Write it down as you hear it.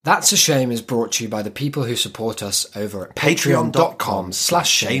That's a Shame is brought to you by the people who support us over at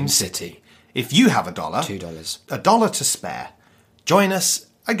patreon.com/shamecity. If you have $1, $2. $1 to spare, join us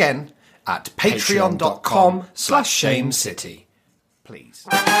again at patreon.com/shamecity. Please.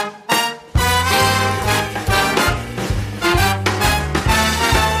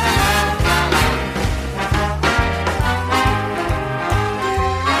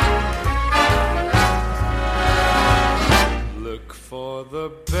 Look for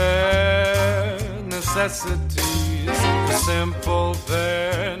the bare necessities, the simple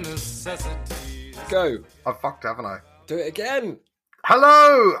bare necessities. Go. I've fucked, haven't I? Do it again.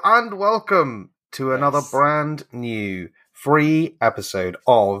 Hello and welcome to another brand new free episode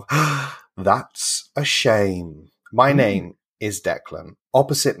of That's a Shame. My name is Declan.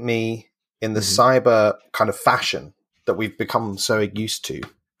 Opposite me in the cyber kind of fashion that we've become so used to,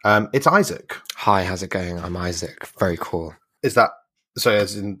 it's Isaac. Hi, how's it going? I'm Isaac. Very cool. Is that so?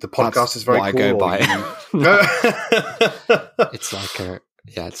 As in the podcast That's is very what cool. I go by. You... It's like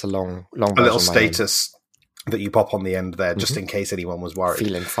it's a long a little version of my name. status that you pop on the end there, just in case anyone was worried.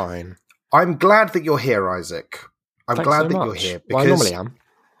 Feeling fine. I'm glad that you're here, Isaac. I'm Thanks glad so that much. you're here Well, I normally am.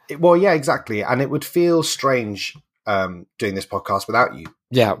 Well, yeah, exactly, and it would feel strange doing this podcast without you.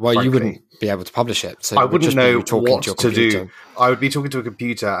 Yeah, well, frankly. you wouldn't be able to publish it. So I it would wouldn't just be know you talking what to your to computer. do. I would be talking to a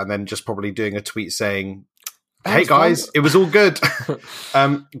computer and then just probably doing a tweet saying, That "Hey was fun." guys, it was all good."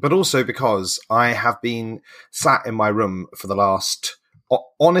 But also because I have been sat in my room for the last,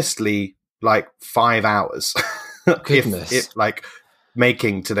 honestly, like 5 hours. Goodness. if like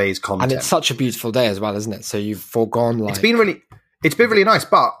making today's content. And it's such a beautiful day as well, isn't it? So you've foregone like... It's been really nice.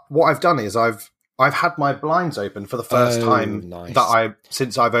 But what I've done is I've had my blinds open for the first time nice.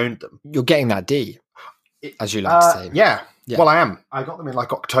 since I've owned them. You're getting that D, as you like to say. Yeah. Yeah. Well, I am. I got them in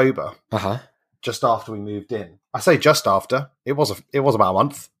like October, Uh-huh. just after we moved in. I say just after. It was about a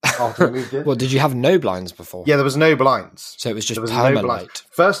month after we moved in. Well, did you have no blinds before? Yeah, there was no blinds. So it was just There was perma-light.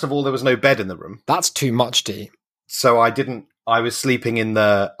 First of all, there was no bed in the room, That's too much, D. so I was sleeping in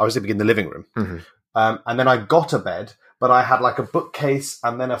the living room. Mhm. And then I got a bed, but I had like a bookcase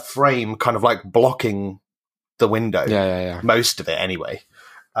and then a frame kind of like blocking the window. Yeah. Most of it anyway.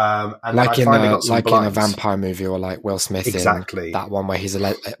 And Like then I finally got some in a blinds. vampire movie, or like Will Smith Exactly. in that one where he's a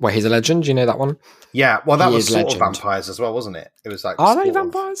legend. You know that one? Yeah, well, that He was is sort legend. of vampires as well, wasn't it? It was like Are sort they of-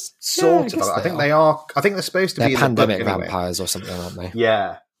 vampires? Sort Yeah, of. guess I think are. they are. I think they're supposed to They're be in the book pandemic anyway. vampires or something, aren't they?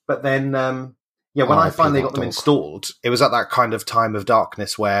 Yeah, but then when I R.I.P. finally that got them dog. installed, it was at that kind of time of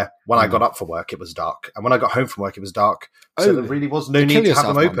darkness where when I got up for work, it was dark, and when I got home from work, it was dark. So Oh, there really was no the need kill to have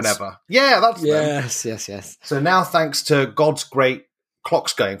them yourself open ones. ever. Yeah, that's them. Yes. So now, thanks to God's great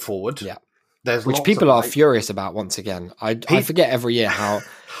clocks going forward, Yeah. there's Which lots people of are light. furious about once again. I forget every year how,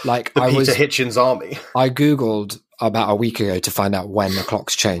 like, The I Peter Hitchens army. I Googled about a week ago to find out when the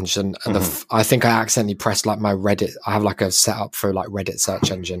clocks changed, and I think I accidentally pressed like my Reddit. I have like a setup for like Reddit search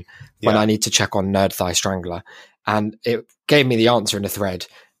engine when Yeah. I need to check on Nerd Thigh Strangler, and it gave me the answer in a thread.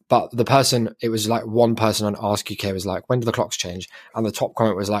 But it was like one person on Ask UK was like, when do the clocks change? And the top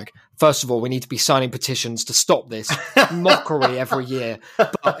comment was like, first of all, we need to be signing petitions to stop this mockery every year.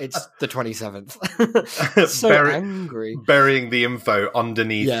 But it's the 27th. So angry. Burying the info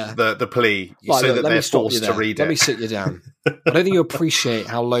underneath Yeah. the plea Like, so look, that let me they're stop you forced to there. read Let it. me sit you down. I don't think you appreciate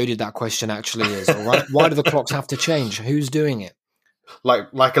how loaded that question actually is. All right? Why do the clocks have to change? Who's doing it?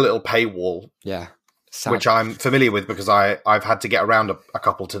 like a little paywall, Yeah. Sad. which I'm familiar with because I've had to get around a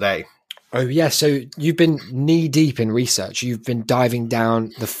couple today. Oh, yeah. So you've been knee deep in research. You've been diving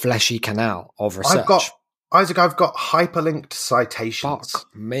down the fleshy canal of research. I've got hyperlinked citations.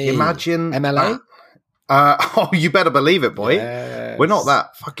 Fuck me. Imagine MLA? oh, you better believe it, boy. Yes. We're not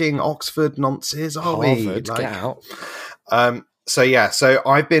that fucking Oxford nonces, are we? Harvard, Like, get out. So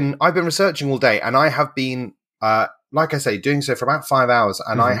I've been researching all day, and I have been, like I say, doing so for about 5 hours,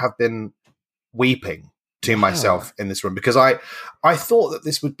 and I have been weeping to myself in this room because I thought that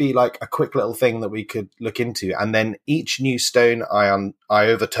this would be like a quick little thing that we could look into, and then each new stone I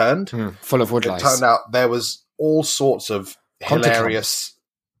overturned, Full of wood it lice. turned out there was all sorts of hilarious.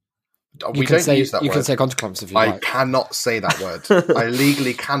 We don't use that word. You can say contaclumps if you I like. cannot say that word. I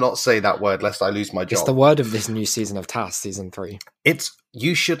legally cannot say that word lest I lose my job. It's the word of this new season of TAS, season 3.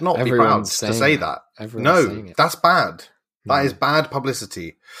 You should not be proud Everyone's to saying say it. that. Everyone's saying No, it. that's bad. That is bad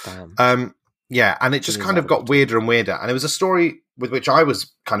publicity. Damn. Yeah, and it just Is kind that of got weird? weirder and weirder. And it was a story with which I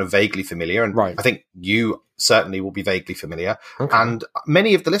was kind of vaguely familiar, and Right. I think you certainly will be vaguely familiar, Okay. and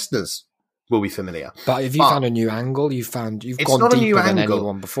many of the listeners will be familiar. But have you found a new angle? You've It's gone not a deeper new than angle.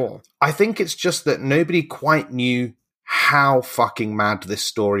 anyone before. I think it's just that nobody quite knew how fucking mad this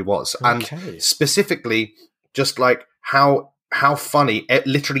story was. Okay. And specifically, just like how how funny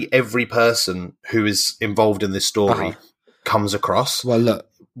literally every person who is involved in this story comes across, Well, look,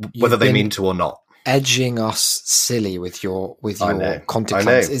 whether they been mean to or not. edging us silly with your know, content I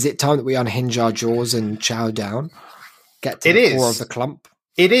clumps. know. Is it time that we unhinge our jaws and chow down? Get to It the core is. of the clump.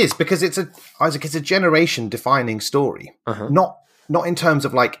 It is, because Isaac, it's a generation defining story. Not in terms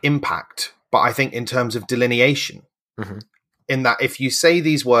of like impact, but I think in terms of delineation. In that, if you say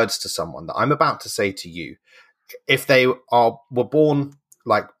these words to someone that I'm about to say to you, if they were born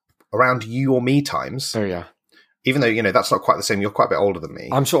like around you or me times, Oh yeah, even though that's not quite the same, you're quite a bit older than me.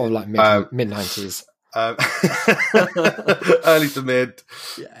 I'm sort of like mid 90s. Early to mid.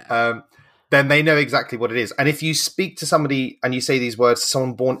 Yeah. Then they know exactly what it is. And if you speak to somebody and you say these words to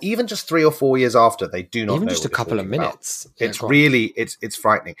someone born even just 3 or 4 years after, they do not Even know just what a couple of talking about. minutes. Yeah, It's go on. really it's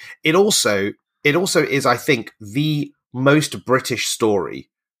frightening. It also is, I think, the most British story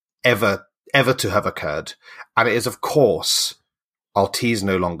ever to have occurred. And it is, of course, I'll tease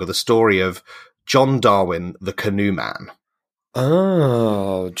no longer, the story of John Darwin, the Canoe Man.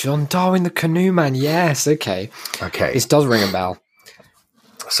 Oh, John Darwin, the Canoe Man. Yes, okay. Okay. This does ring a bell.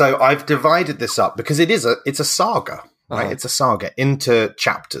 So I've divided this up because it's a saga, right? Uh-huh. It's a saga into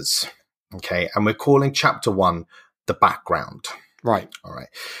chapters. Okay. And we're calling chapter 1 the background. Right. All right.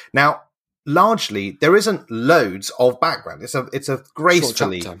 Now, largely, there isn't loads of background. It's a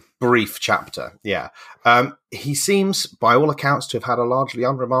gracefully chapter. brief chapter. Yeah. He seems, by all accounts, to have had a largely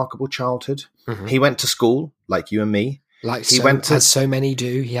unremarkable childhood. He went to school, like you and me. Like He went to- as so many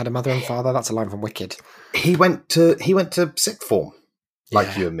do. He had a mother and father. That's a line from Wicked. He went to sixth form, like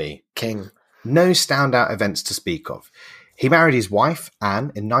Yeah. you and me. King. No standout events to speak of. He married his wife,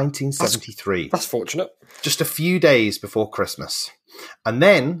 Anne, in 1973, That's fortunate. just a few days before Christmas. And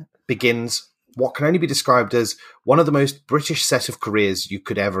then begins what can only be described as one of the most British set of careers you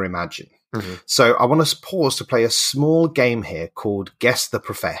could ever imagine. So I want to pause to play a small game here called Guess the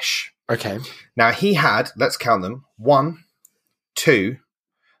Profesh. Okay. Now, he had, let's count them, 1, 2,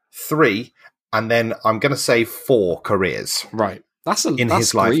 3, and then I'm going to say 4 careers Right. That's in that's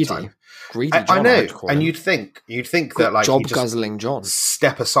his greedy. lifetime. Greedy I John, know, I'd call and him. you'd think that like job he'd just guzzling John.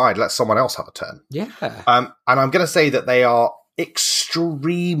 step aside, let someone else have a turn. Yeah. And I'm going to say that they are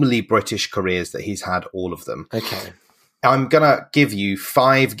extremely British careers that he's had, all of them. Okay. I'm going to give you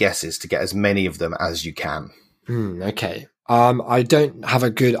 5 guesses to get as many of them as you can. Okay. I don't have a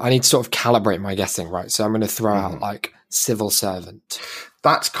good. I need to sort of calibrate my guessing, right? So I'm going to throw out like civil servant.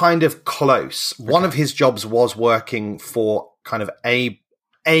 That's kind of close. One of his jobs was working for kind of a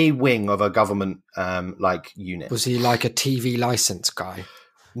wing of a government like unit. Was he like a TV license guy?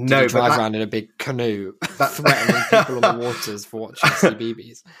 Did No, he drive but around in a big canoe, threatening people on the waters for watching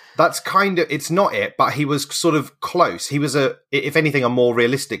CBeebies? that's kind of, it's not it, but he was sort of close. He was if anything, a more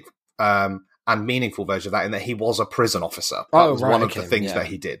realistic and meaningful version of that, in that he was a prison officer. That was one of the things that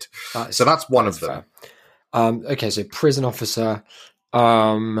he did. So that's one of them. Okay, so prison officer.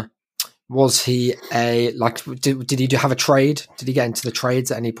 Was he did he have a trade? Did he get into the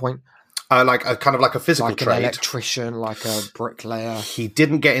trades at any point? Like a kind of like a physical Like trade. an electrician, like a bricklayer, He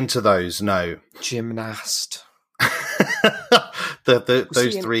didn't get into those, no. gymnast.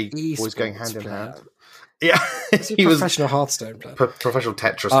 Those 3 always going hand in hand. Yeah, Was he a professional Hearthstone player? professional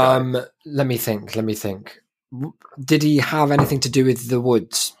Tetris guy. Let me think. Did he have anything to do with the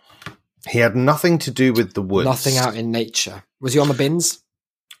woods? He had nothing to do with the woods. Nothing out in nature. Was he on the bins?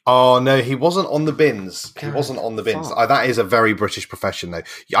 Oh no, he wasn't on the bins. He God, wasn't on the bins. fuck. That is a very British profession, though.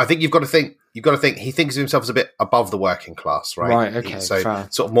 I think you've got to think. He thinks of himself as a bit above the working class, right? Right, okay, So fair.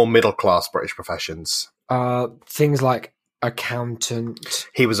 sort of more middle class British professions. Things like accountant.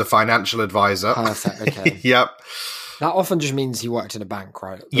 He was a financial advisor. Perfect. Okay. Yep. That often just means he worked in a bank,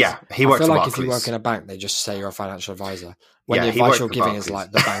 right? Yeah, he I worked feel at like if you Barclays. work in a bank, they just say you're a financial advisor. When Yeah, the he advice you're worked at giving is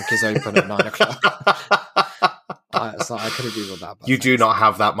Barclays. like, the bank is open at 9 o'clock. I could have Googled that. But You do not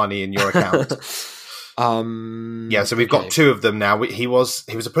have that money in your account. Yeah, so we've got 2 of them now. He was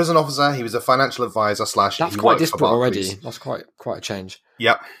a prison officer. He was a financial advisor / That's he quite worked for disparate already. Barclays. That's quite a change.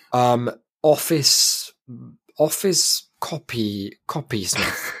 Yep. Office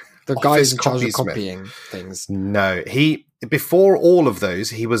copysmith. The guy Office who's in charge of copysmith. copying things. No, before all of those,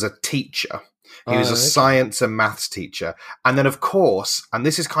 he was a teacher. He was a Okay. science and maths teacher. And then, of course, and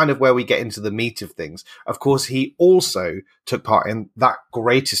this is kind of where we get into the meat of things, of course, he also took part in that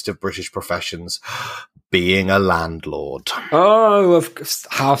greatest of British professions, being a landlord. Oh,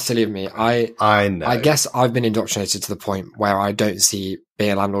 how silly of me. I know. I guess I've been indoctrinated to the point where I don't see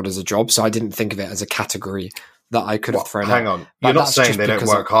being a landlord as a job, so I didn't think of it as a category that I could have thrown Hang out. on. But You're not that's saying just they don't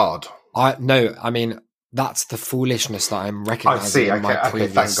because work hard. No, I mean, that's the foolishness that I'm recognizing in my Okay,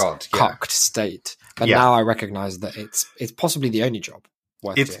 previous thank God. Yeah. cucked state. But Yeah. now I recognise that it's possibly the only job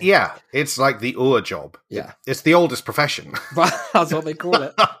worth It's doing. it's like the Ur job. Yeah. It's the oldest profession. But that's what they call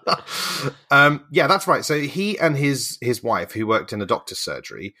it. Yeah, that's right. So he and his wife, who worked in a doctor's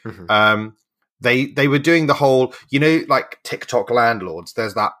surgery, Mhm. they were doing the whole, like TikTok landlords.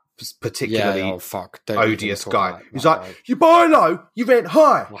 There's that particularly Yeah, oh fuck. Don't even odious talk guy about who's that like, guy. you buy low, you rent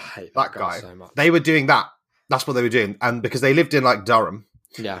high. I hate That guy. so much. They were doing that. That's what they were doing. And because they lived in like Durham,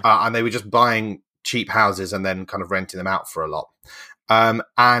 Yeah. and they were just buying cheap houses and then kind of renting them out for a lot.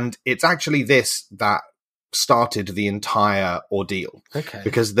 And it's actually this that started the entire ordeal, Okay.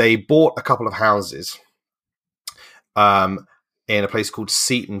 because they bought a couple of houses in a place called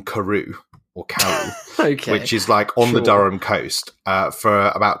Seaton Carew, or Carew, Okay. which is like on the Sure. Durham coast, for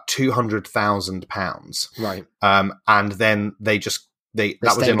about £200,000. Right. And then that was stayed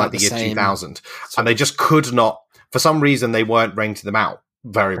in like about the the year same 2000. sort And they just could not, for some reason, they weren't renting them out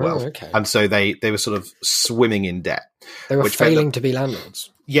very well. Oh, okay. And so they were sort of swimming in debt. They were which meant failing to be landlords.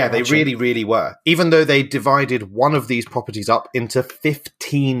 Yeah, they Gotcha. really, really were. Even though they divided one of these properties up into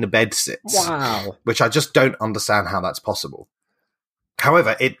 15 bedsits, Wow. which I just don't understand how that's possible.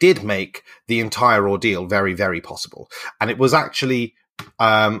 However, it did make the entire ordeal very, very possible. And it was actually,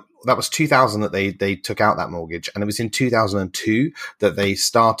 that was 2000 that they took out that mortgage. And it was in 2002 that they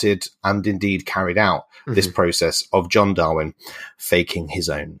started and indeed carried out this process of John Darwin faking his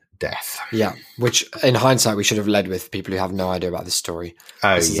own death. Yeah. Which, in hindsight, we should have led with people who have no idea about this story.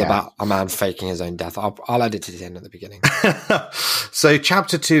 Oh, This is yeah. about a man faking his own death. I'll edit it in at the beginning. So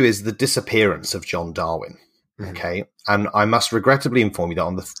chapter 2 is the disappearance of John Darwin. Okay. And I must regrettably inform you that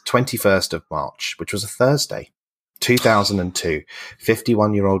on the 21st of March, which was a Thursday, 2002,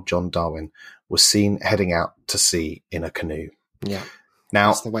 51-year-old John Darwin was seen heading out to sea in a canoe. Yeah. Now,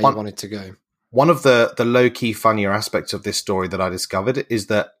 That's the way you wanted to go. one of the low-key funnier aspects of this story that I discovered is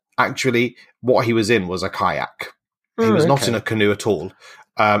that actually what he was in was a kayak. He was not in a canoe at all. You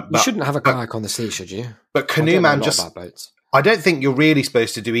But, shouldn't have a kayak on the sea, should you? but I Canoe don't know a Man lot just... about boats. I don't think you're really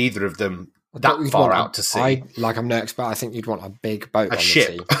supposed to do either of them I thought that you'd far want out to sea. I'm no expert. I think you'd want a big boat A on ship.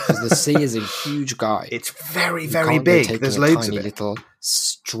 the sea, because the sea is a huge guy. It's very, You very can't be big. taking There's a loads tiny of it. little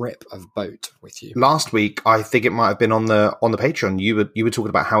strip of boat with you. Last week, I think it might have been on the Patreon. You were talking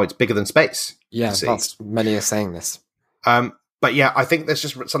about how it's bigger than space. Yeah, sea. that's many are saying this. But yeah, I think there's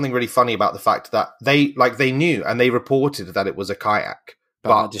just something really funny about the fact that they knew and they reported that it was a kayak.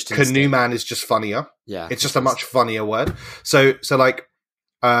 But that just didn't Canoe stick. Man is just funnier. Yeah, It's just a much funnier word. So like,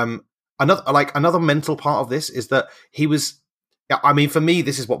 another mental part of this is that he was. I mean, for me,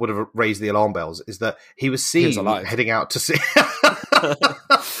 this is what would have raised the alarm bells: is that he was seen alive. heading out to sea.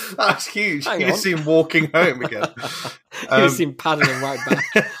 That's huge. Hang He on. was seen walking home again. You was seen paddling right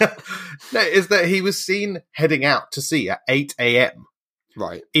back. No, is that he was seen heading out to sea at 8 a.m.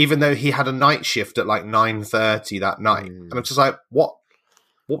 Right. even though he had a night shift at like 9:30 that night. And I'm just like, what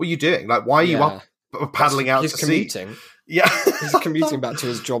were you doing? Like, why are you Yeah. up paddling out He's to sea? commuting. Yeah. He's commuting back to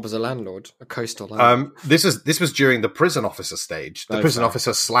his job as a landlord, a coastal landlord. This was during the prison officer stage, the Oh, prison fair.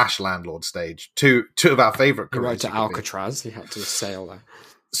 officer / landlord stage. Two of our favorite He careers. went to you could be. Alcatraz. He had to sail there.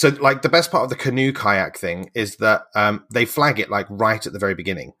 So, like, the best part of the canoe kayak thing is that they flag it like right at the very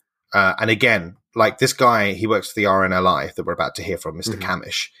beginning. And again, like this guy, he works for the RNLI that we're about to hear from, Mr.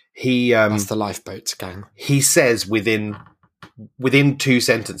 Camish. He That's the lifeboats gang. he says within 2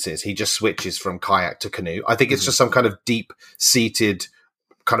 sentences, he just switches from kayak to canoe. I think it's just some kind of deep-seated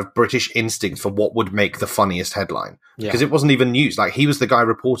kind of British instinct for what would make the funniest headline. Yeah. Because it wasn't even news. Like, he was the guy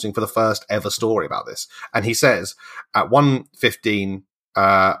reporting for the first ever story about this. And he says, at 1:15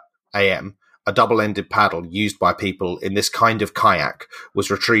 a.m., a double-ended paddle used by people in this kind of kayak was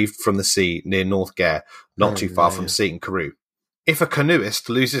retrieved from the sea near North Gare, not too far from Seaton Carew. If a canoeist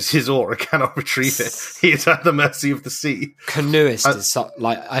loses his oar and cannot retrieve it, he is at the mercy of the sea. Canoeist is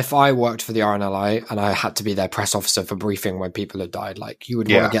like, if I worked for the RNLI and I had to be their press officer for briefing when people had died, like, you would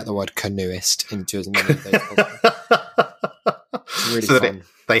Yeah. want to get the word canoeist into as many of those possible. It's really So that fun.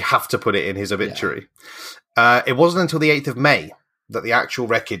 they have to put it in his obituary. It wasn't until the 8th of May that the actual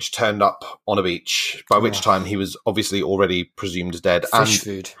wreckage turned up on a beach, by which time he was obviously already presumed dead Fish and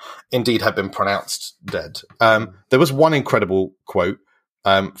food. indeed had been pronounced dead. There was one incredible quote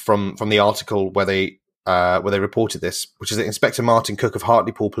from the article where they reported this, which is that Inspector Martin Cook of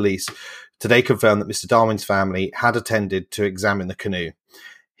Hartlepool Police today confirmed that Mr. Darwin's family had attended to examine the canoe.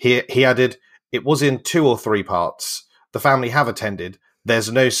 He added, "It was in 2 or 3 parts. The family have attended.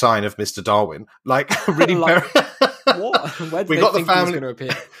 There's no sign of Mr. Darwin." Like, really Like- very... What? Where did We they got the think he was family- going to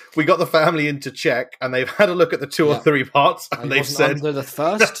appear? We got the family in to check, and they've had a look at the 2 or Yeah. 3 parts, and He they've wasn't said under the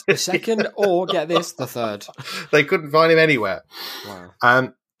first, the second, or get this, the third. they couldn't find him anywhere.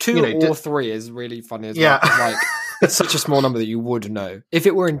 Wow. 2 you know, or 3 is really funny as Yeah. well. Like, it's such a small number that you would know. If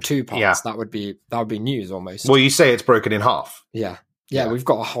it were in 2 parts, Yeah. that would be news almost. Well, you say it's broken in half. Yeah, Yeah. we've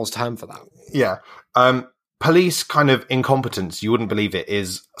got a whole term for that. Yeah. Police kind of incompetence, you wouldn't believe it,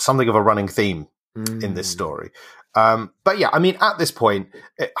 is something of a running theme in this story. But yeah, I mean, at this point,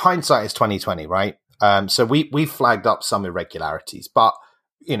 hindsight is 2020, right? So we flagged up some irregularities, but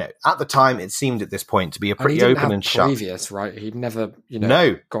you know, at the time, it seemed at this point to be a And he pretty didn't open have and shut. previous, right? He'd never,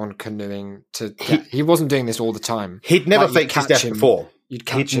 No. gone canoeing he wasn't doing this all the time. He'd never Like, you'd faked his catch death him- before. You'd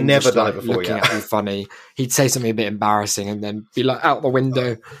catch He'd him never just, done like, it before, looking yeah. at you funny. He'd say something a bit embarrassing and then be like out the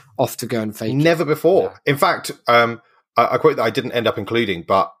window, off to go and fake it. Never before. In fact, a quote that I didn't end up including,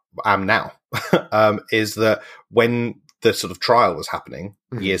 but am now, is that when the sort of trial was happening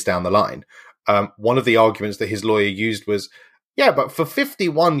years down the line, one of the arguments that his lawyer used was, yeah, but for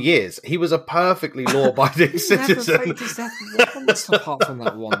 51 years, he was a perfectly law-abiding He's never citizen. faked his death once apart from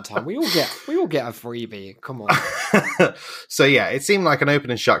that one time. We all get a freebie. Come on. So yeah, it seemed like an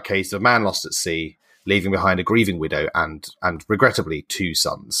open and shut case of a man lost at sea, leaving behind a grieving widow and regrettably 2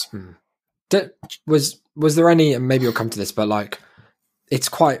 sons. Was there any, and maybe you'll come to this, but like, it's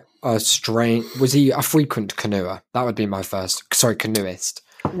quite a strange, was he a frequent canoer? That would be my canoeist.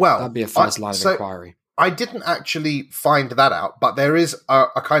 Well, That'd be a first line of inquiry. I didn't actually find that out, but there is a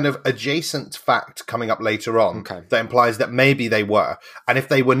kind of adjacent fact coming up later on that implies that maybe they were. And if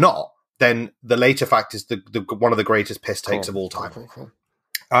they were not, then the later fact is the one of the greatest piss takes of all time. Cool.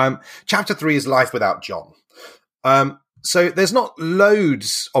 Chapter 3 is Life Without John. So there's not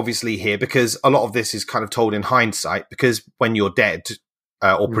loads, obviously, here, because a lot of this is kind of told in hindsight, because when you're dead,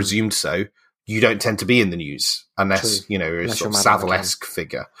 or presumed so, you don't tend to be in the news, unless, you're a sort of Savile-esque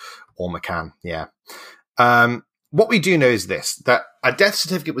figure, or McCann, yeah. What we do know is this, that a death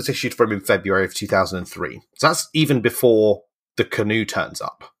certificate was issued for him in February of 2003. So that's even before the canoe turns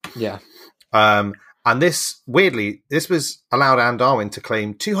up. Yeah. And this, weirdly, this was allowed Anne Darwin to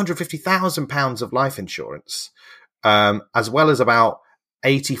claim £250,000 of life insurance, as well as about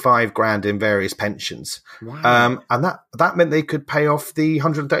 85 grand in various pensions. Wow. And that meant they could pay off the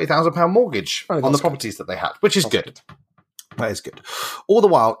 £130,000 mortgage on the properties that they had, which is good. That is good. All the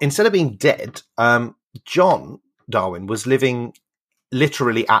while, instead of being dead, John Darwin was living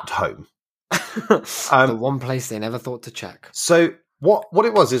literally at home. The one place they never thought to check. So what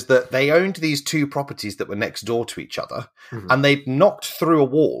it was is that they owned these 2 properties that were next door to each other, and they'd knocked through a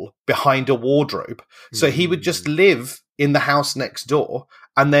wall behind a wardrobe. So he would just live in the house next door,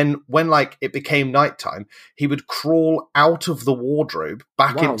 and then when it became nighttime, he would crawl out of the wardrobe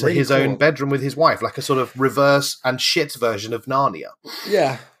back into really his cool. own bedroom with his wife, like a sort of reverse and shit version of Narnia.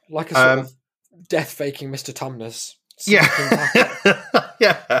 Yeah, like a sort of death faking Mr. Tumnus. Yeah.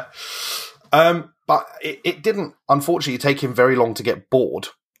 Yeah. But it didn't, unfortunately, take him very long to get bored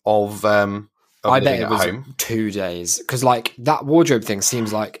of I living bet it at was home. 2 days, because that wardrobe thing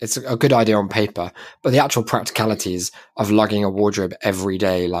seems like it's a good idea on paper, but the actual practicalities of lugging a wardrobe every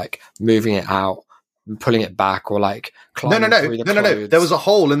day, like moving it out, pulling it back, or climbing through the clothes. There was a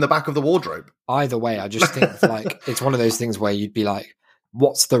hole in the back of the wardrobe. Either way, I just think it's one of those things where you'd be like,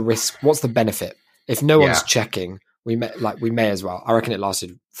 what's the risk? What's the benefit? If no one's checking, we may as well. I reckon it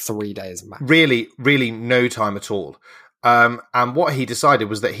lasted 3 days max. Really, really no time at all. And what he decided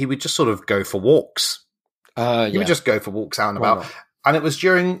was that he would just sort of go for walks. He would just go for walks out and Why about. not? And it was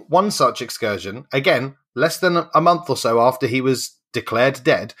during one such excursion, again, less than a month or so after he was declared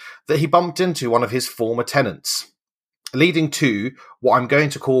dead, that he bumped into one of his former tenants, leading to what I'm going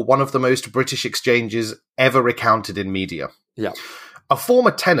to call one of the most British exchanges ever recounted in media. Yeah. A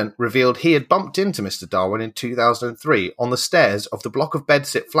former tenant revealed he had bumped into Mr. Darwin in 2003 on the stairs of the block of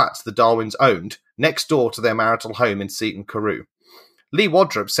bedsit flats the Darwins owned, next door to their marital home in Seaton Carew. Lee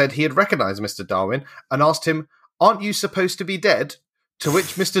Wadrop said he had recognised Mr. Darwin and asked him, "Aren't you supposed to be dead?" To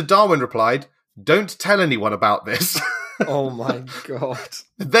which Mr. Darwin replied, "Don't tell anyone about this." Oh my God.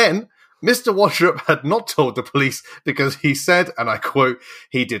 Then, Mr. Wadrop had not told the police because he said, and I quote,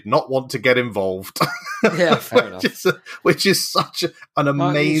 he did not want to get involved. Yeah, fair enough. Which is such an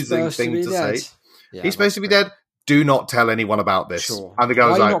amazing thing to say. Yeah, He's supposed to be dead. Do not tell anyone about this. Sure. And the guy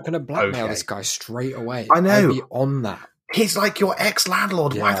was Why are like, you not going to blackmail okay. this guy straight away? I know. I'd be on that. He's like your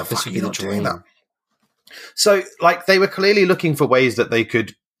ex-landlord. Why Yeah, the this fuck are would you be not the doing dream. that? So, they were clearly looking for ways that they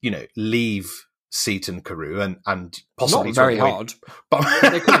could, leave Seaton Carew and possibly Not very to avoid- hard.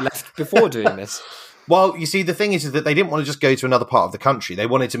 But They could have left before doing this. well, you see, the thing is that they didn't want to just go to another part of the country. They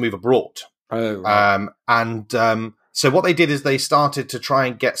wanted to move abroad. Oh, right. So what they did is they started to try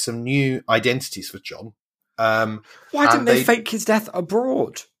and get some new identities for John. Why didn't they fake his death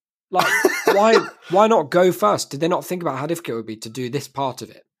abroad? Why not go first? Did they not think about how difficult it would be to do this part of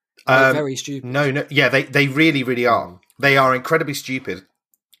it? They're very stupid. No, yeah, they really, really are. They are incredibly stupid,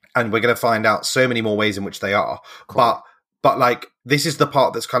 and we're going to find out so many more ways in which they are. Cool. But like, this is the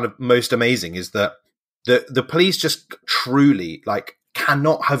part that's kind of most amazing, is that the police just truly like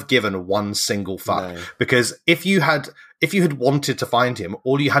cannot have given one single fuck. No. Because if you had wanted to find him,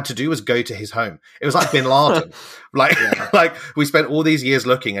 all you had to do was go to his home. It was like Bin Laden. Like we spent all these years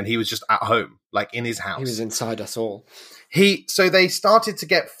looking, and he was just at home, like in his house. He was inside us all. So they started to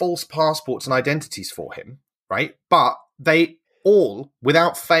get false passports and identities for him, right? But they all,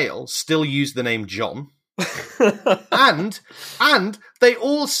 without fail, still used the name John. and they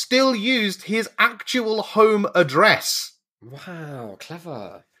all still used his actual home address. Wow,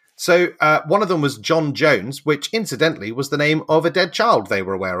 clever. So one of them was John Jones, which incidentally was the name of a dead child they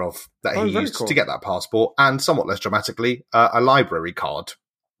were aware of that he used to get that passport, and somewhat less dramatically, a library card.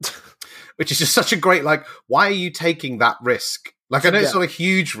 Which is just such a great, like, why are you taking that risk? Like, I know it's not a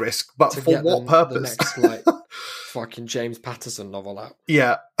huge risk, but for what purpose? The next, like, fucking James Patterson novel out.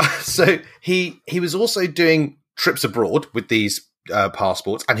 Yeah. So he was also doing trips abroad with these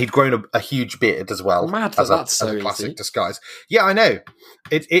passports, and he'd grown a huge beard as well. Mad as that's a classic disguise. Yeah, I know.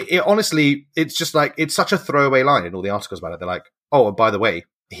 It honestly, it's just like, it's such a throwaway line in all the articles about it. They're like, oh, and by the way,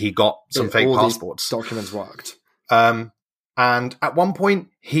 he got some fake passports. Documents worked. And at one point,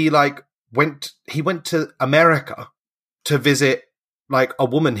 he went to America to visit like a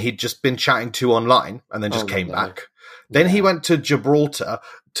woman he'd just been chatting to online, and then just came back. Then he went to Gibraltar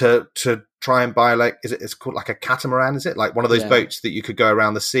to try and buy, like, it's called like a catamaran, is it? Like one of those boats that you could go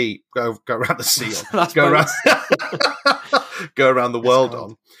around the sea, go around the sea on, go around the world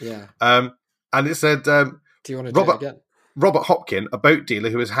on. Yeah. And it said, do you want to do it again? Robert Hopkin, a boat dealer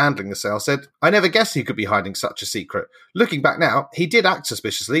who was handling the sale, said, "I never guessed he could be hiding such a secret. Looking back now, he did act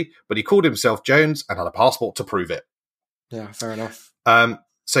suspiciously, but he called himself Jones and had a passport to prove it." Yeah, fair enough.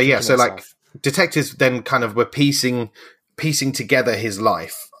 Like detectives then kind of were piecing together his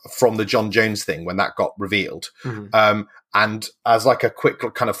life from the John Jones thing when that got revealed. Mm-hmm. And as like a quick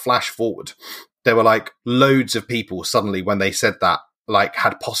kind of flash forward, there were like loads of people suddenly when they said that, like,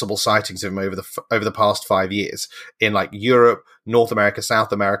 had possible sightings of him over the past 5 years in like Europe, North America,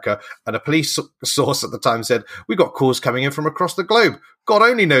 South America. And a police source at the time said, "We got calls coming in from across the globe. God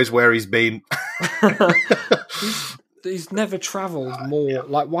only knows where he's been." He's never travelled more. Yeah.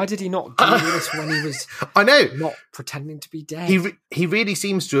 Like, why did he not do this when he was? I know, not pretending to be dead. He really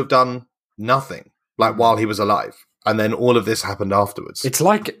seems to have done nothing, like, while he was alive, and then all of this happened afterwards. It's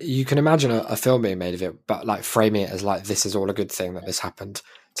like you can imagine a film being made of it, but like framing it as like, this is all a good thing that this happened.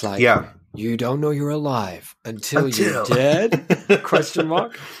 It's like, you don't know you're alive until you're dead? Question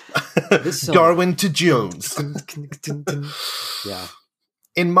mark. Darwin to Jones. Yeah.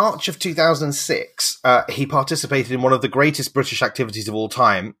 In March of 2006, he participated in one of the greatest British activities of all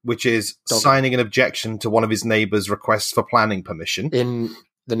time, which is signing an objection to one of his neighbours' requests for planning permission. In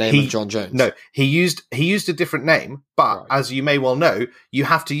the name of John Jones? No, he used a different name, but as you may well know, you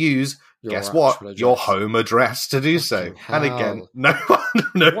have to use, guess what? Your home address to do so. And again, no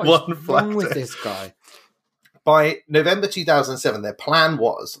one flagged wrong with this guy? By November 2007, their plan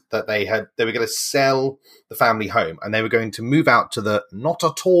was that they were going to sell the family home, and they were going to move out to the not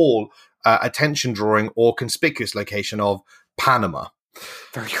at all attention drawing or conspicuous location of Panama.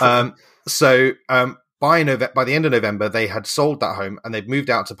 Very cool. By the end of November, they had sold that home and they'd moved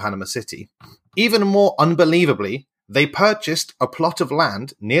out to Panama City. Even more unbelievably, they purchased a plot of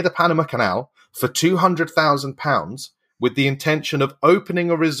land near the Panama Canal for £200,000 with the intention of opening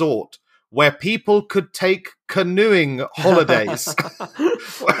a resort where people could take canoeing holidays.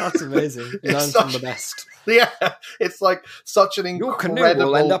 That's amazing. You learn from the best. Yeah, it's like such an incredible... Your canoe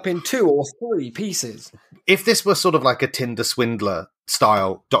will end up in 2 or 3 pieces. If this were sort of like a Tinder swindler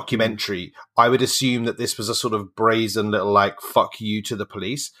style documentary, I would assume that this was a sort of brazen little like fuck you to the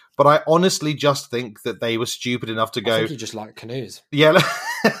police. But I honestly just think that they were stupid enough to go... I think he just liked canoes. Yeah,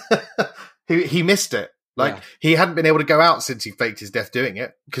 he missed it. Like, he hadn't been able to go out since he faked his death doing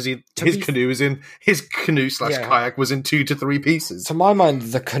it, because his canoe/kayak was in 2 to 3 pieces. To my mind,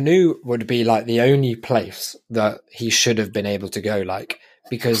 the canoe would be like the only place that he should have been able to go, like,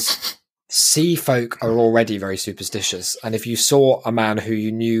 because sea folk are already very superstitious, and if you saw a man who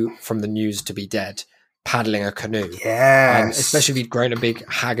you knew from the news to be dead paddling a canoe, and especially if he'd grown a big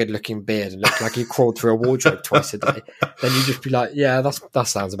haggard-looking beard and looked like he crawled through a wardrobe twice a day, then you'd just be like, yeah, that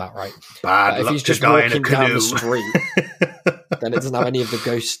sounds about right. But if he's just walking down the street, then it doesn't have any of the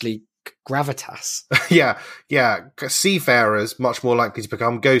ghostly gravitas. Yeah. Seafarers much more likely to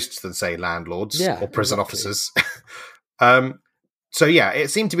become ghosts than, say, landlords or prison officers. So yeah, it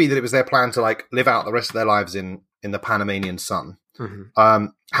seemed to be that it was their plan to like live out the rest of their lives in the Panamanian sun.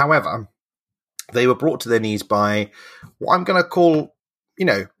 However, they were brought to their knees by what I'm going to call,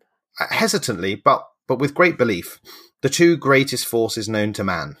 hesitantly, but with great belief, the two greatest forces known to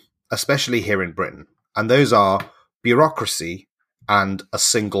man, especially here in Britain. And those are bureaucracy and a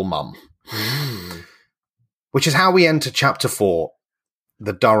single mum. Which is how we enter chapter 4,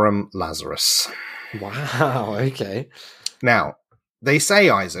 the Durham Lazarus. Wow, okay. Now, they say,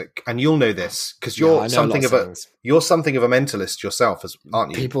 Isaac, and you'll know this because you're something of a mentalist yourself,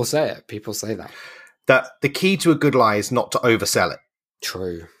 aren't you? People say it. People say that the key to a good lie is not to oversell it.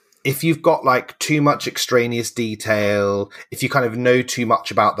 True. If you've got like too much extraneous detail, if you kind of know too much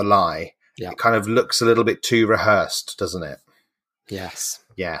about the lie, it kind of looks a little bit too rehearsed, doesn't it? Yes.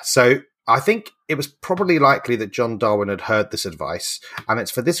 Yeah. So I think it was probably likely that John Darwin had heard this advice, and it's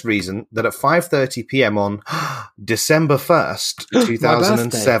for this reason that at 5:30 p.m. on December 1st,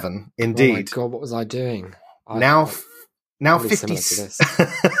 2007, indeed. Oh my God, what was I doing? Now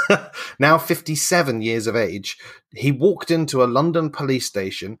 57 years of age, he walked into a London police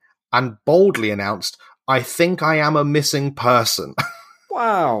station and boldly announced, "I think I am a missing person."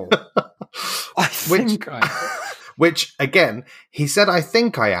 Wow. Which, again, he said, "I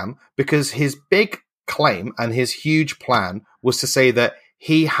think I am," because his big claim and his huge plan was to say that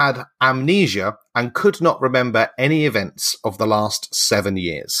he had amnesia and could not remember any events of the last 7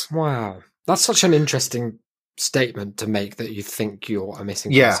 years. Wow. That's such an interesting statement to make, that you think you're a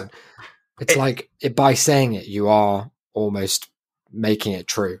missing person. It's like, by saying it, you are almost making it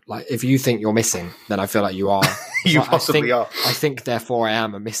true. Like, if you think you're missing, then I feel like you are. You possibly are. I think, therefore, I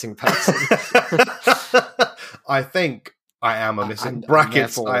am a missing person. I think I am a missing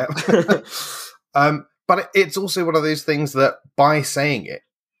brackets. I am. But it's also one of those things that by saying it,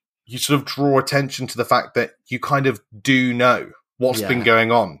 you sort of draw attention to the fact that you kind of do know what's been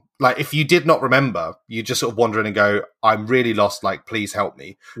going on. Like, if you did not remember, you just sort of wander in and go, "I'm really lost, like, please help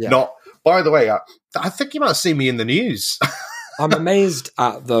me." Yeah. Not, by the way, I think you might have seen me in the news. I'm amazed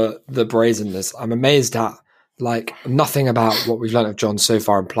at the brazenness. I'm amazed at, like, nothing about what we've learned of John so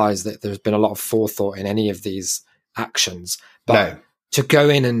far implies that there's been a lot of forethought in any of these actions. But to go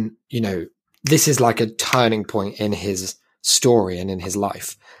in and, this is like a turning point in his story and in his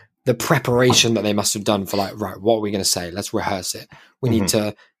life. The preparation that they must have done for, like, right, what are we going to say? Let's rehearse it. We need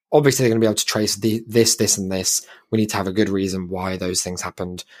to, obviously they're going to be able to trace this and this. We need to have a good reason why those things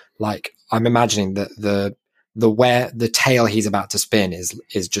happened. Like, I'm imagining that the tale he's about to spin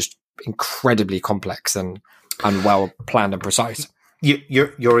is just incredibly complex and well planned and precise.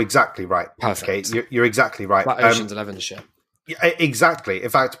 You're exactly right. Perfect. Okay? You're exactly right. Like Ocean's 11 shit. Exactly. In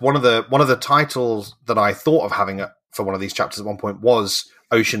fact, one of the titles that I thought of having for one of these chapters at one point was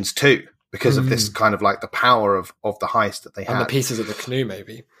Ocean's 2, because of this kind of like the power of the heist that they had. And the pieces of the canoe,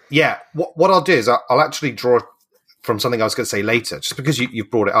 maybe. Yeah. What I'll do is I'll actually draw from something I was going to say later, just because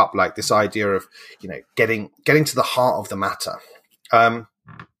you've brought it up, like this idea of, getting to the heart of the matter.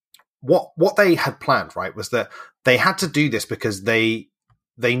 What they had planned, right, was that they had to do this because they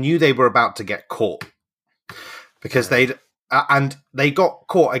knew they were about to get caught, because they got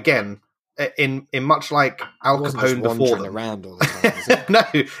caught again in much like Al Capone before them. Around all the time, was it? No,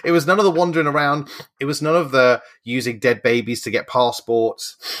 it was none of the wandering around. It was none of the using dead babies to get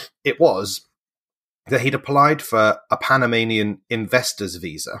passports. It was that he'd applied for a Panamanian investor's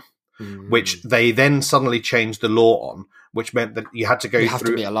visa, which they then suddenly changed the law on, which meant that you had to go through... You have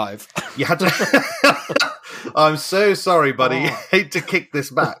to be alive. You had to... I'm so sorry, buddy. I hate to kick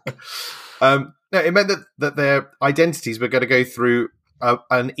this back. No, it meant that their identities were going to go through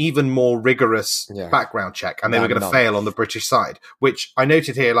an even more rigorous background check, and they were going to fail on the British side, which I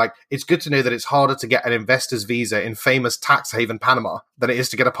noted here. Like, it's good to know that it's harder to get an investor's visa in famous tax haven Panama than it is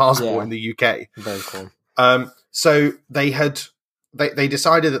to get a passport in the UK. Very cool. So they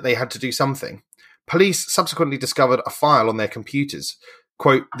decided that they had to do something. Police subsequently discovered a file on their computers.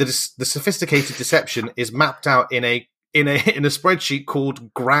 Quote, the sophisticated deception is mapped out in a spreadsheet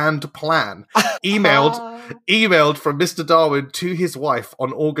called Grand Plan, emailed from Mr. Darwin to his wife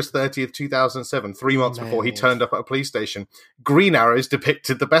on August 30th, 2007, 3 months before he turned up at a police station. Green arrows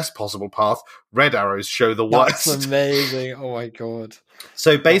depicted the best possible path. Red arrows show the worst. That's amazing. Oh my God.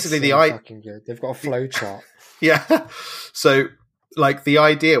 So basically fucking good. They've got a flow chart. Yeah. So like the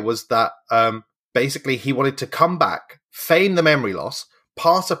idea was that basically he wanted to come back, feign the memory loss,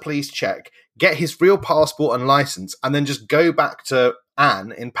 pass a police check, get his real passport and license, and then just go back to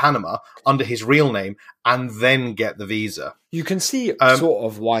Anne in Panama under his real name and then get the visa. You can see sort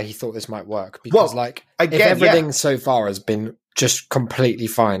of why he thought this might work, because if everything so far has been just completely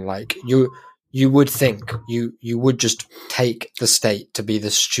fine, like you would think you would just take the state to be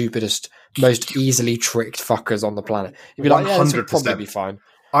the stupidest, most easily tricked fuckers on the planet. You'd be like, yeah, this would probably 100%. be fine.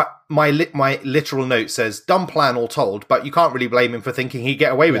 My literal note says, dumb plan all told, but you can't really blame him for thinking he'd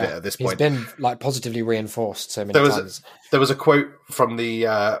get away with it at this point. He's been like positively reinforced so many times. There was a quote from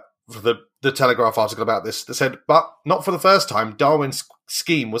the Telegraph article about this that said, but not for the first time, Darwin's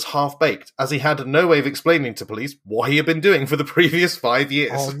scheme was half-baked, as he had no way of explaining to police what he had been doing for the previous 5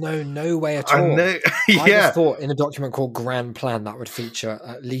 years. Oh, no way at all. I know. I just thought in a document called Grand Plan that would feature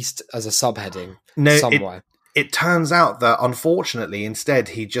at least as a subheading somewhere. It turns out that, unfortunately, instead,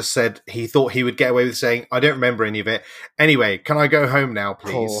 he just said he thought he would get away with saying, I don't remember any of it. Anyway, can I go home now,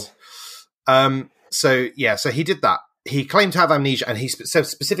 please? So he did that. He claimed to have amnesia, and he said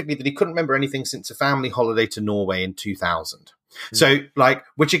specifically that he couldn't remember anything since a family holiday to Norway in 2000. So,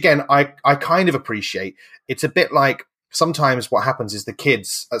 which again, I kind of appreciate. It's a bit like sometimes what happens is the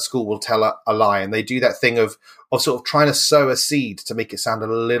kids at school will tell a lie, and they do that thing of sort of trying to sow a seed to make it sound a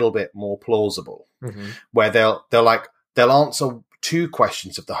little bit more plausible, where they'll answer 2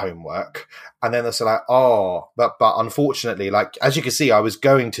 questions of the homework, and then they'll say like, oh, but unfortunately, like, as you can see, I was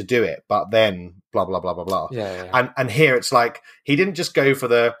going to do it, but then blah, blah, blah, blah, blah. Yeah. And here it's like, he didn't just go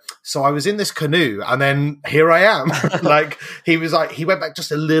for so I was in this canoe and then here I am. Like, he went back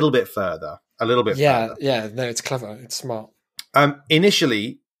just a little bit further. Further. Yeah. No, it's clever. It's smart.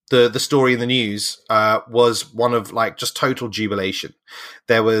 Initially, the story in the news was one of like just total jubilation.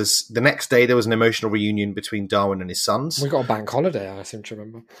 The next day there was an emotional reunion between Darwin and his sons. We got a bank holiday, I seem to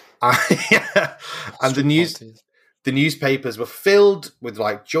remember. Yeah. And the newspapers were filled with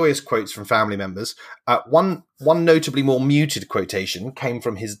like joyous quotes from family members. One notably more muted quotation came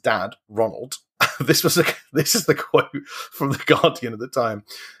from his dad, Ronald. This is the quote from the Guardian at the time.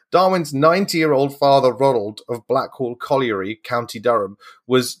 Darwin's 90-year-old father, Ronald, of Blackhall Colliery, County Durham,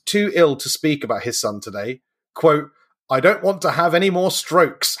 was too ill to speak about his son today. Quote, I don't want to have any more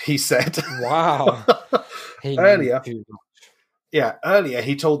strokes, he said. Wow. Earlier,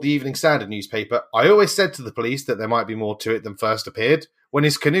 he told the Evening Standard newspaper, I always said to the police that there might be more to it than first appeared. When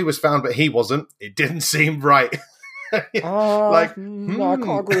his canoe was found but he wasn't, it didn't seem right. No, I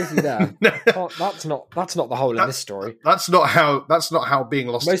can't agree with you there. That's not the whole of this story. That's not how being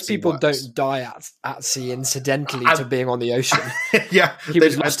lost. Most people don't die at sea incidentally to being on the ocean. Yeah, he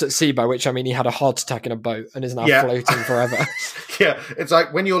was lost at sea, by which I mean he had a heart attack in a boat and is now floating forever. Yeah, it's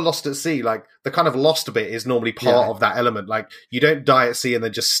like when you're lost at sea, like the kind of lost bit is normally part of that element. Like you don't die at sea and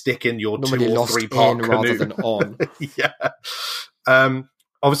then just stick in your normally 2 or 3 part canoe rather than on. Yeah.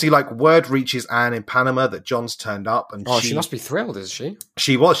 Obviously, like, word reaches Anne in Panama that John's turned up. And she must be thrilled, is she?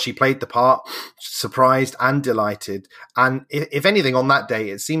 She was. She played the part, surprised and delighted. And if anything, on that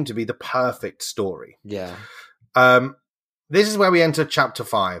day, it seemed to be the perfect story. Yeah. This is where we enter Chapter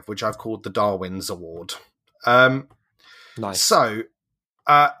 5, which I've called the Darwin's Award. Nice. So,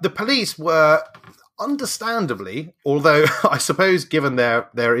 the police were understandably, although I suppose given their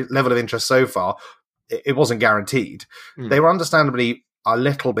level of interest so far, it wasn't guaranteed. They were understandably a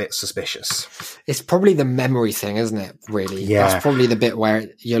little bit suspicious. It's probably the memory thing, isn't it? Really, that's probably the bit where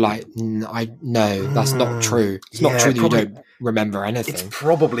you're like, that's not true. It's not true that you don't remember anything. It's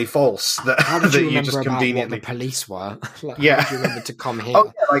probably false that how did you remember just about conveniently what the police were. How did you remember to come here?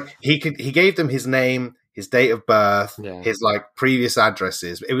 Like he gave them his name, his date of birth, his like previous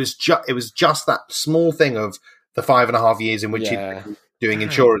addresses. It was just that small thing of the 5.5 years in which he'd been doing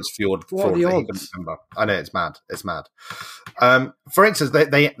insurance fraud that he couldn't remember. I know, it's mad. It's mad. For instance,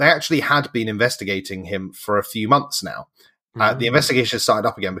 they actually had been investigating him for a few months now. The investigation started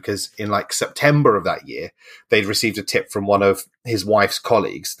up again because in like September of that year, they'd received a tip from one of his wife's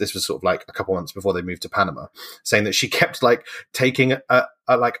colleagues. This was sort of like a couple months before they moved to Panama, saying that she kept like taking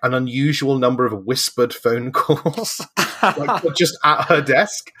like an unusual number of whispered phone calls, like just at her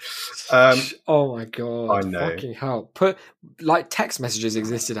desk. Oh my god! I know. Fucking hell! Put like text messages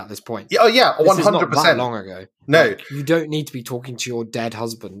existed at this point. Oh yeah, 100%. This is not that long ago. No, like, you don't need to be talking to your dead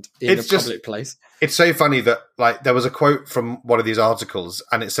husband in a public place. It's so funny that like there was a quote from one of these articles,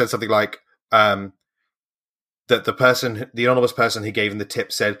 and it said something like that the anonymous person who gave him the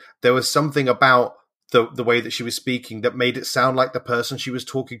tip said there was something about the way that she was speaking that made it sound like the person she was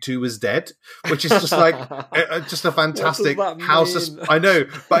talking to was dead, which is just like just a fantastic house. I know,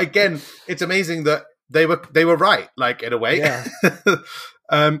 but again, it's amazing that they were right, like in a way. Yeah.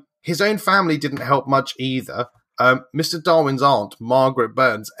 His own family didn't help much either. Mr. Darwin's aunt, Margaret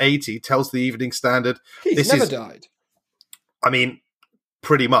Burns, 80, tells the Evening Standard, He's never died. I mean,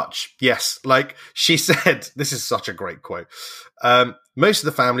 pretty much, yes. Like she said, this is such a great quote. Most of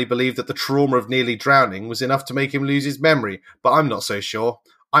the family believed that the trauma of nearly drowning was enough to make him lose his memory, but I'm not so sure.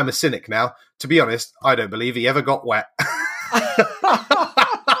 I'm a cynic now. To be honest, I don't believe he ever got wet.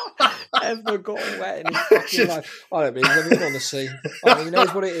 Ever got wet in his fucking life? I don't believe he's ever been on the sea. I don't think he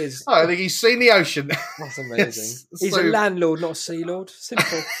knows what it is. I don't think he's seen the ocean. That's amazing. Yes, He's a landlord, not a sea lord.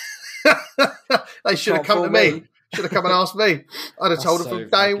 Simple. They should have Can't come to fool me. Should have come and asked me. I'd have told him from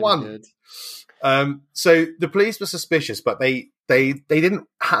day one. Good. So the police were suspicious, but they didn't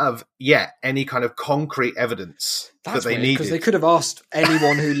have yet any kind of concrete evidence That's that they weird, needed. because they could have asked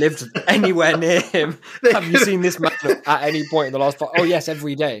anyone who lived anywhere near him, have you seen this man at any point in the last 5? Oh, yes,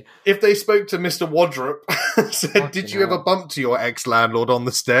 every day. If they spoke to Mr. Wadrop, said, Fucking "Did you ever hell. bump to your ex-landlord on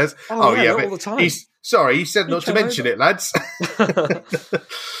the stairs?" Oh, yeah, but all the time. he said He not to came mention over. it, lads.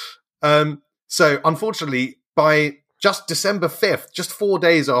 So unfortunately, by just December 5th, just 4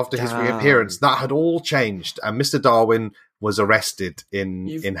 days after his Damn. reappearance, that had all changed, and Mr. Darwin was arrested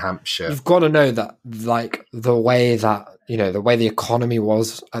in Hampshire. You've got to know that, like, the way the economy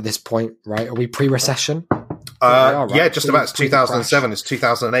was at this point, right? Are we pre-recession? Right? Yeah, just about. It's Pre the 2007. It's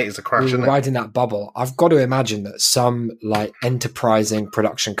 2008 is the crash, We isn't were it? riding that bubble. I've got to imagine that some like enterprising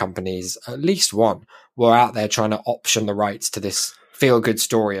production companies, at least one, were out there trying to option the rights to this feel-good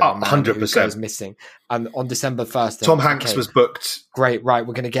story of a man who 100%. goes missing. And on December 1st, Tom Hanks was booked. great. Right,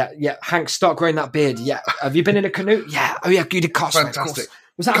 we're going to get Hanks, start growing that beard. Yeah, have you been in a canoe? Yeah. Oh yeah, you did Castaway, of Fantastic. course.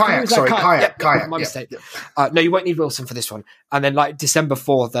 Was that a Kayak, canoe? Was that sorry, kayak, Yeah, kayak, my yeah, mistake. yeah. No, you won't need Wilson for this one. And then like December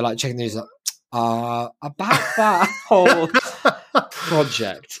 4th, they're like checking the news. Like, about that whole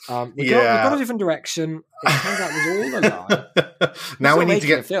project. We've got a different direction. It turns out it was all a lie. Now we He's not need to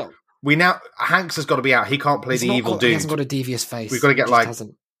making a get. film. Hanks has got to be out. He can't play He's the not evil got- He dude. hasn't got a devious face. We've got to get He just like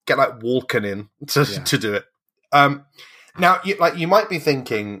hasn't. Walken in Yeah. to do it. Now, you might be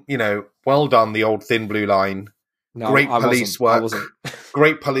thinking, well done, the old Thin Blue Line. No, Great I police wasn't. I work. wasn't.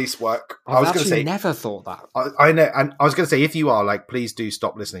 Great police work. I I've was going to actually say, never thought that. I know, and I was going to say, if you are please do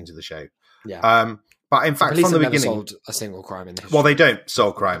stop listening to the show. Yeah. But in fact, Police from the have never beginning, solved a single crime in history. well, they don't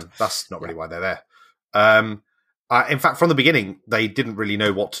solve crime. That's not really why they're there. In fact, from the beginning, they didn't really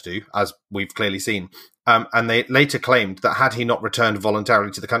know what to do, as we've clearly seen. And they later claimed that had he not returned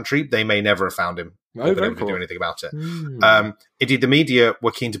voluntarily to the country, they may never have found him or been very able to do cool. anything about it. Hmm. Indeed, the media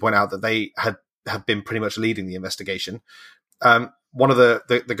were keen to point out that they had been pretty much leading the investigation. One of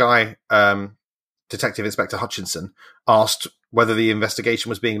the guy, Detective Inspector Hutchinson, asked whether the investigation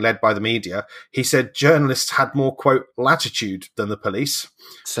was being led by the media. He said journalists had more, quote, latitude than the police.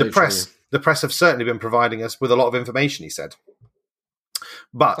 So The press have certainly been providing us with a lot of information, he said.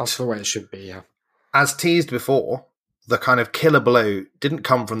 But that's the way it should be. Yeah. as teased before, the kind of killer blow didn't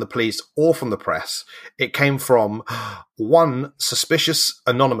come from the police or from the press. It came from one suspicious,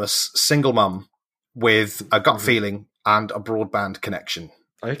 anonymous single mum with a gut feeling and a broadband connection.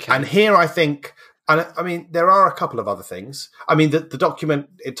 Okay. And here I think, and I mean, there are a couple of other things. I mean, the document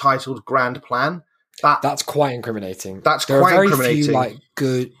entitled Grand Plan, That's quite incriminating. That's there quite are very incriminating.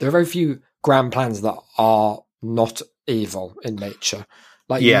 Few, there are very few grand plans that are not evil in nature.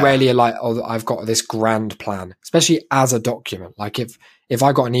 Like Yeah. you rarely are like, oh, I've got this grand plan, especially as a document. Like if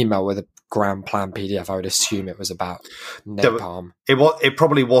I got an email with a grand plan PDF, I would assume it was about napalm. it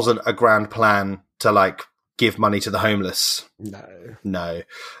probably wasn't a grand plan to give money to the homeless. No.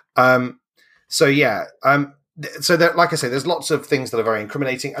 So yeah. So there, like I say, there's lots of things that are very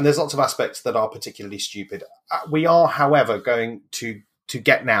incriminating, and there's lots of aspects that are particularly stupid. We are, however, going to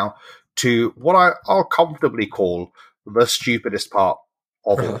get now to what I'll comfortably call the stupidest part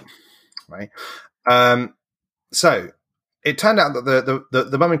of it. Right. So it turned out that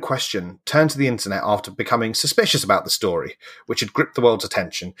the mum in question turned to the internet after becoming suspicious about the story, which had gripped the world's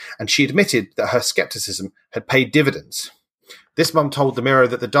attention, and she admitted that her skepticism had paid dividends. This mum told the Mirror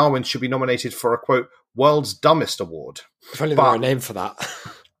that the Darwins should be nominated for a, quote, World's Dumbest Award. If only there were a name for that.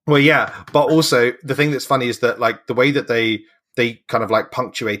 Well, yeah, but also the thing that's funny is that the way that they kind of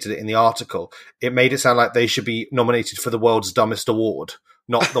punctuated it in the article, it made it sound like they should be nominated for the World's Dumbest Award,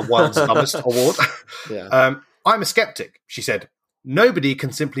 not the World's Dumbest Award. Yeah. I'm a skeptic, she said. Nobody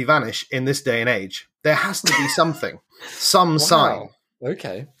can simply vanish in this day and age. There has to be something, some sign.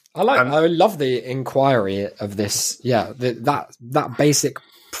 Okay. I love the inquiry of this. Yeah. That basic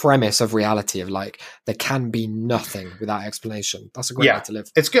premise of reality of there can be nothing without explanation. That's a great way to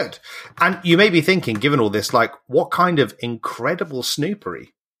live. It's good. And you may be thinking, given all this, what kind of incredible snoopery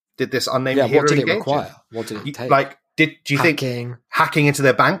did this unnamed hero what did it engage in? require? What did it take? Do you think hacking into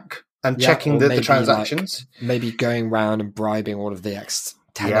their bank and checking the transactions? Maybe going around and bribing all of the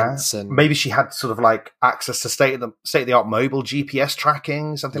ex-tenants. And maybe she had sort of access to state-of-the-art mobile GPS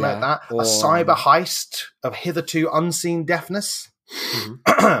tracking, something like that. Or a cyber heist of hitherto unseen deftness.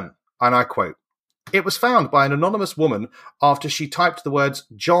 Mhm. And I quote, It was found by an anonymous woman after she typed the words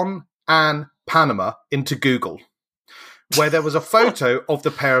John Ann Panama into Google, where there was a photo of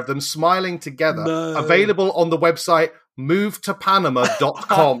the pair of them smiling together, available on the website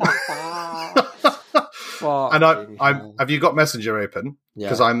movetopanama.com. And have you got Messenger open?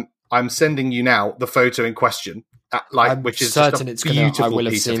 Because I'm sending you now the photo in question. Which is certain just it's a gonna. beautiful I will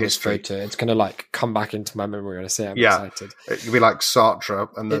have piece seen of this history. photo. It's gonna like come back into my memory when I see it. I'm excited. It could be like Sartre,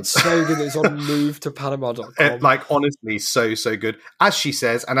 and It's so good. It's on movetopanama.com. like honestly, so good. As she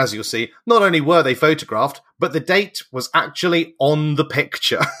says, and as you'll see, not only were they photographed, but the date was actually on the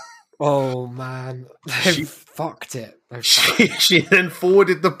picture. Oh man, they fucked it. She then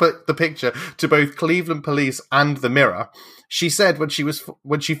forwarded the picture to both Cleveland police and the Mirror. She said when she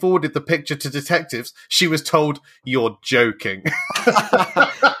forwarded the picture to detectives, she was told, "You're joking."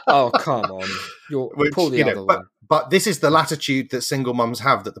 Oh come on, pull the other one. But this is the latitude that single mums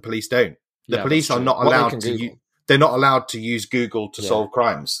have that the police don't. The police are not allowed to. They're not allowed to use Google to solve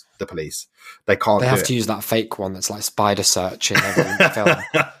crimes. The police, they can't. They have to use that fake one that's like spider search in every film.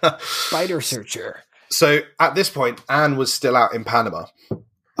 Spider searcher. So at this point, Anne was still out in Panama,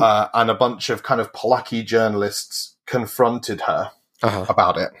 and a bunch of kind of plucky journalists confronted her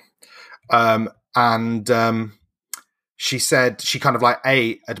about it. She said she kind of like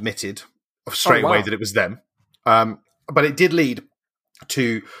admitted straight away that it was them. But it did lead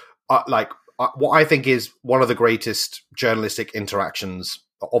to what I think is one of the greatest journalistic interactions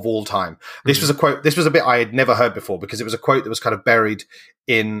of all time. This was a quote. This was a bit I had never heard before because it was a quote that was kind of buried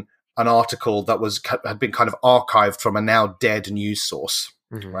in an article that had been kind of archived from a now dead news source,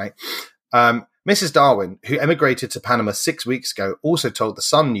 right? Mrs. Darwin, who emigrated to Panama 6 weeks ago, also told the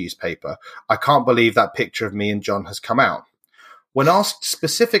Sun newspaper, "I can't believe that picture of me and John has come out." When asked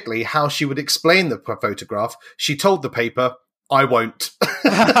specifically how she would explain the photograph, she told the paper, "I won't."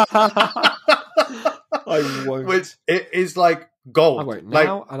 I won't. Which it is like gold. I won't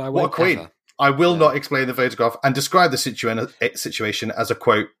now, and I won't. What a queen! Ever. I will not explain the photograph and describe the situation as a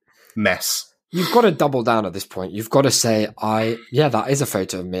quote mess. You've got to double down at this point. You've got to say, that is a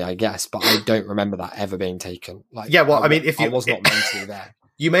photo of me, I guess, but I don't remember that ever being taken. I was not mentally there.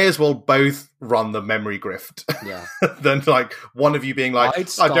 You may as well both run the memory grift. Yeah. Than like one of you being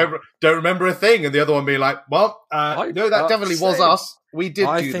like, I don't remember a thing, and the other one being like, well, no, that definitely was us. We did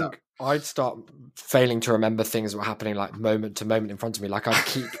do that. I'd start failing to remember things that were happening like moment to moment in front of me. Like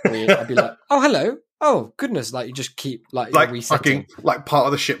I'd be like, oh, hello. Oh, goodness. Like you just keep like resetting. Fucking, like part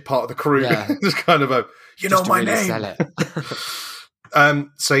of the ship, part of the crew. Yeah. Just kind of know my name. Sell it.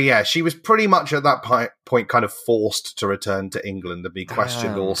 So yeah, she was pretty much at that point kind of forced to return to England and be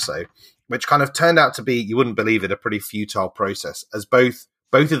questioned also, which kind of turned out to be, you wouldn't believe it, a pretty futile process, as both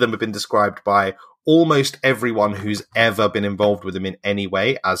of them have been described by almost everyone who's ever been involved with them in any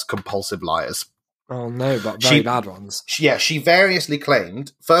way as compulsive liars. Oh no, but very bad ones. She variously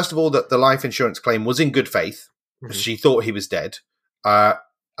claimed, first of all, that the life insurance claim was in good faith. Mm-hmm. She thought he was dead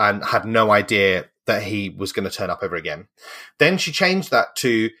and had no idea that he was going to turn up ever again. Then she changed that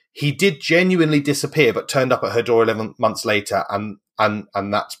to he did genuinely disappear but turned up at her door 11 months later and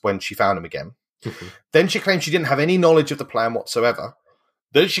that's when she found him again. Mm-hmm. Then she claimed she didn't have any knowledge of the plan whatsoever.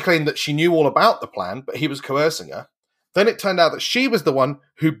 Then she claimed that she knew all about the plan, but he was coercing her. Then it turned out that she was the one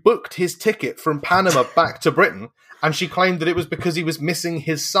who booked his ticket from Panama back to Britain, and she claimed that it was because he was missing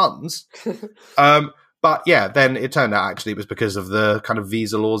his sons. But yeah, then it turned out actually it was because of the kind of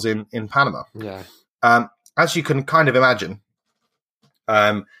visa laws in Panama. Yeah. As you can kind of imagine,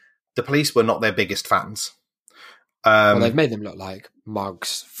 the police were not their biggest fans. Well, they've made them look like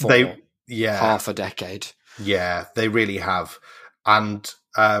mugs for half a decade. Yeah, they really have. And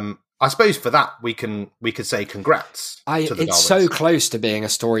I suppose for that we could say congrats to the Darwins. It's so close to being a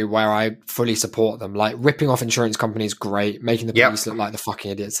story where I fully support them. Like ripping off insurance companies, great. Making the police look like the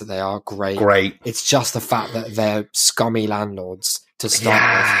fucking idiots that they are, great. Great. It's just the fact that they're scummy landlords to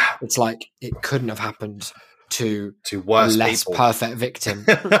start with. It's like it couldn't have happened to worse a less people. Perfect victim.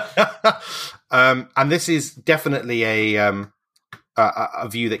 And this is definitely a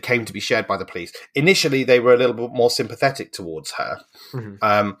view that came to be shared by the police. Initially, they were a little bit more sympathetic towards her.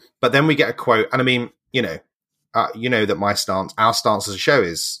 Mm-hmm. But then we get a quote, and I mean, that our stance as a show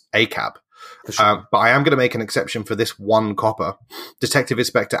is ACAB. For sure. But I am going to make an exception for this one copper. Detective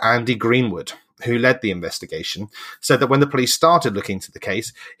Inspector Andy Greenwood, who led the investigation, said that when the police started looking into the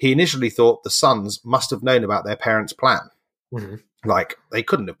case, he initially thought the sons must have known about their parents' plan. Mm-hmm. Like, they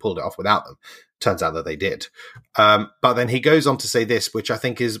couldn't have pulled it off without them. Turns out that they did. But then he goes on to say this, which I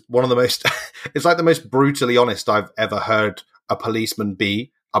think is one of the most, it's like the most brutally honest I've ever heard a policeman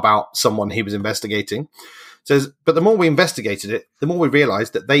be about someone he was investigating. Says, but the more we investigated it, the more we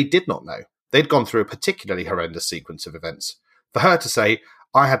realized that they did not know. they'd gone through a particularly horrendous sequence of events. For her to say,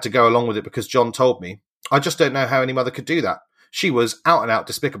 I had to go along with it because John told me, I just don't know how any mother could do that. She was out and out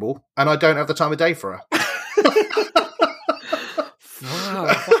despicable, and I don't have the time of day for her. Wow,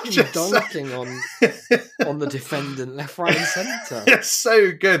 fucking dunking on the defendant left, right, and centre. It's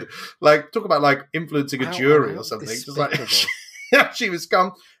so good. Like, talk about like influencing a jury or something. Just like, she was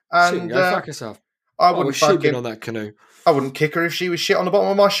scum. And go fuck herself. I wouldn't fucking on that canoe. I wouldn't kick her if she was shit on the bottom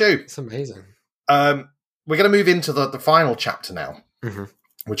of my shoe. It's amazing. We're going to move into the final chapter now,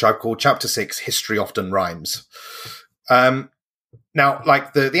 which I've called Chapter 6, History Often Rhymes. Now,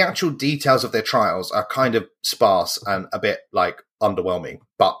 like, the actual details of their trials are kind of sparse and a bit, like, underwhelming.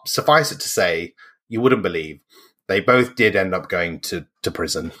 But suffice it to say, you wouldn't believe, they both did end up going to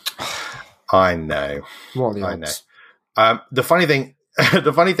prison. I know. What are the odds? I know. The funny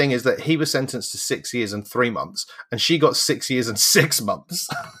thing is that he was sentenced to 6 years and 3 months, and she got 6 years and 6 months,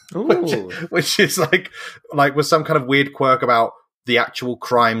 which is like was some kind of weird quirk about the actual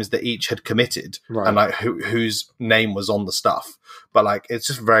crimes that each had committed, and like whose name was on the stuff. But like, it's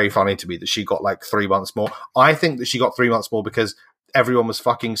just very funny to me that she got like 3 months more. I think that she got 3 months more because everyone was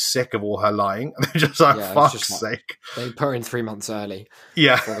fucking sick of all her lying. And they're just like, fuck's sake. They put her in 3 months early.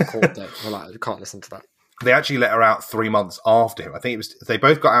 Yeah. For the court date. We're like, you can't listen to that. They actually let her out 3 months after him. I think they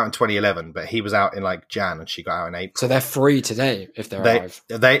both got out in 2011, but he was out in like Jan and she got out in April. So they're free today if they're alive.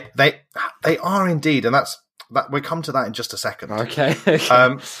 They are indeed, and that we'll come to that in just a second. Okay.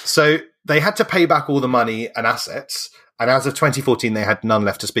 So they had to pay back all the money and assets, and as of 2014, they had none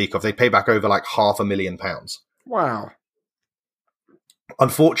left to speak of. They paid back over like £500,000. Wow.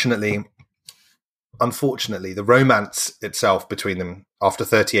 Unfortunately, the romance itself between them after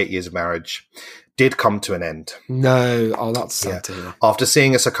 38 years of marriage did come to an end. No. Oh, that's sad to hear. After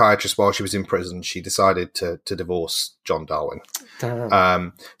seeing a psychiatrist while she was in prison, she decided to divorce John Darwin.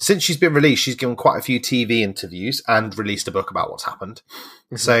 Damn. Since she's been released, she's given quite a few TV interviews and released a book about what's happened.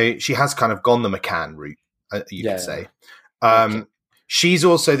 Mm-hmm. So she has kind of gone the McCann route, you could say. Okay. She's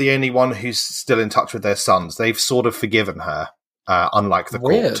also the only one who's still in touch with their sons. They've sort of forgiven her, unlike the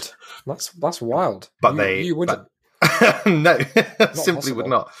court. That's wild. But you wouldn't. No, simply possible. would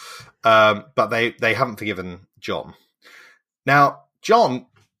not. But they haven't forgiven John. Now, John,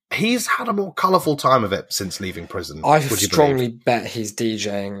 he's had a more colourful time of it since leaving prison. I strongly bet he's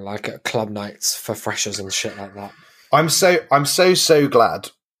DJing like at club nights for freshers and shit like that. I'm so glad.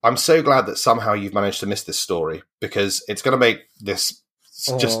 I'm so glad that somehow you've managed to miss this story, because it's going to make this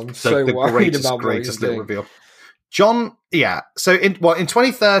just the greatest little reveal. John, yeah. So in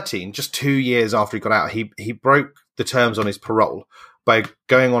 2013, just 2 years after he got out, he broke the terms on his parole by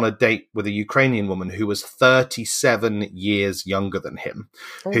going on a date with a Ukrainian woman who was 37 years younger than him,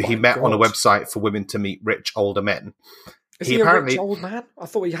 who he met on a website for women to meet rich older men. Is he a rich old man? I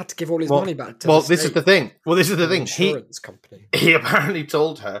thought he had to give all his money back to this is the thing. Insurance company. He apparently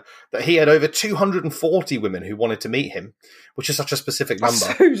told her that he had over 240 women who wanted to meet him, which is such a specific number.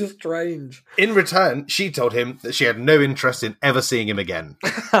 So strange. In return, she told him that she had no interest in ever seeing him again.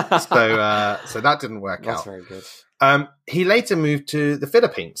 So that didn't work out. That's very good. He later moved to the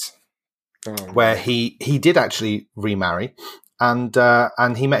Philippines, where he did actually remarry, and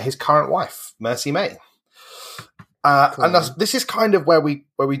he met his current wife, Mercy May. Cool. And this is kind of where we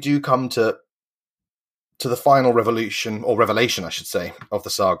do come to the final revelation, I should say, of the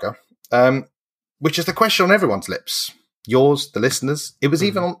saga, which is the question on everyone's lips. Yours, the listeners. It was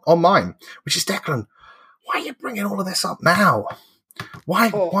even on mine, which is, Declan, why are you bringing all of this up now?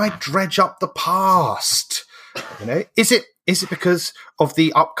 Why dredge up the past? You know, is it because of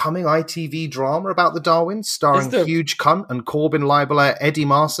the upcoming ITV drama about the Darwins, starring huge cunt and Corbyn libeller Eddie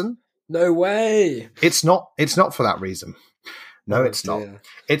Marsan? No way. It's not for that reason. No, it's not.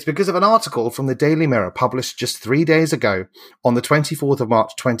 It's because of an article from the Daily Mirror published just 3 days ago on the 24th of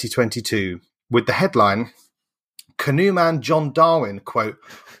March, 2022, with the headline, Canoeman John Darwin, quote,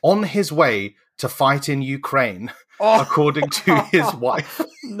 on his way to fight in Ukraine, according to his wife.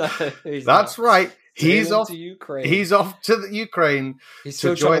 No, that's right. He's off to Ukraine. He's off to the Ukraine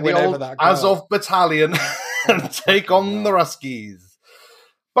to join the old Azov battalion and take on the Ruskies.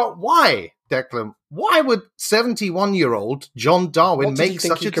 But why, Declan? Why would 71-year-old John Darwin make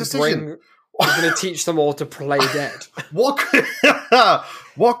such a decision? He's going to teach them all to play dead. What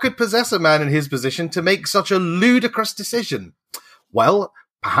could possess a man in his position to make such a ludicrous decision? Well,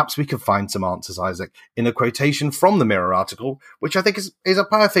 perhaps we could find some answers, Isaac, in a quotation from the Mirror article, which I think is a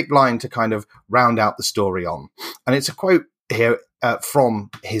perfect line to kind of round out the story on. And it's a quote here from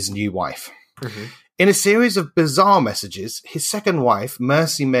his new wife. Mm-hmm. In a series of bizarre messages, his second wife,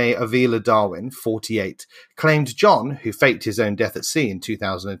 Mercy May Avila Darwin, 48, claimed John, who faked his own death at sea in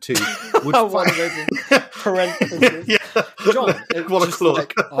 2002, would parentheses. John, What a just clause.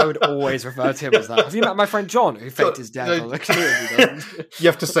 like, I would always refer to him as that. Have you met my friend John, who faked his death on the canoe? You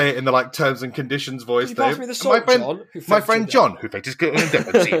have to say it in the like terms and conditions voice. Can you pass though. me the salt, John, who My faked friend his John, who faked his own death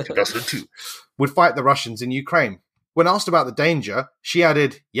at sea in 2002, would fight the Russians in Ukraine. When asked about the danger, she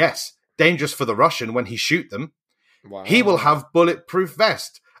added, "Yes, dangerous for the Russian when he shoot them. Wow. He will have bulletproof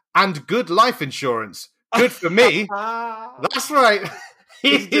vest and good life insurance. Good for me." That's right.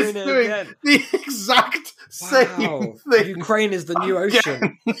 He He's is doing it doing again. the exact same Wow. thing. Ukraine is the new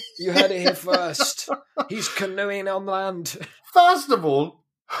ocean. You heard it here first. He's canoeing on land. First of all,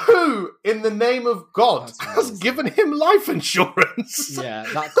 who in the name of God That's has amazing. given him life insurance? Yeah,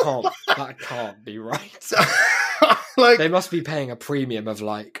 that can't be right. Like, They must be paying a premium of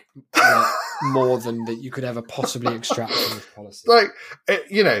like more than that you could ever possibly extract from this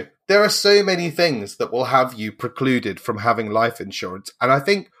policy. there are so many things that will have you precluded from having life insurance. And I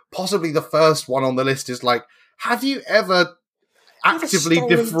think possibly the first one on the list is like, have you ever actively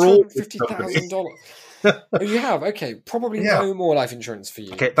defrauded somebody? $250,000. Oh, you have? Okay, probably no more life insurance for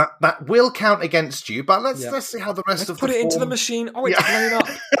you. Okay, that will count against you, but let's see how the rest Let's of put the it into the form- machine. Oh, it's blown up.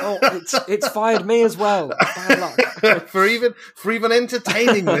 Oh, it's fired me as well. Bad luck. for even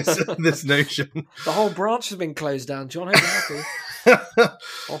entertaining this notion. The whole branch has been closed down, John. Hope you're happy.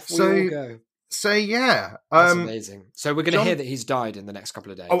 Off we all go. So yeah, That's amazing. So we're going to John- hear that he's died in the next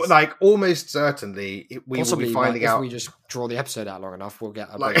couple of days. like almost certainly we Possibly, will be finding if out. we just draw the episode out long enough, we'll get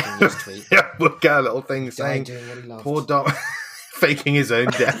a Like- breaking news tweet. Yeah, we'll get a little thing Guy saying doing what he loved. poor Dom faking his own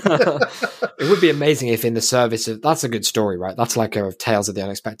death. It would be amazing if in the service of... That's a good story, right? That's like a Tales of the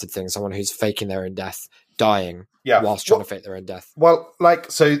Unexpected thing. Someone who's faking their own death, dying, Yeah. whilst trying to fake their own death. Well, like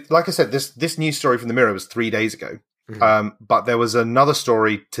I said, this news story from the Mirror was 3 days ago, Mhm. but there was another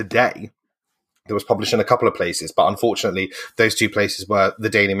story today that was published in a couple of places, but unfortunately, those two places were the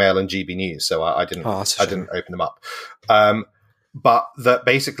Daily Mail and GB News, so I didn't Oh, that's a I shame. didn't open them up. But that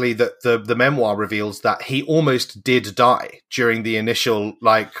basically the memoir reveals that he almost did die during the initial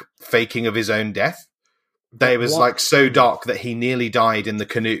like faking of his own death. They was What? like so dark that he nearly died in the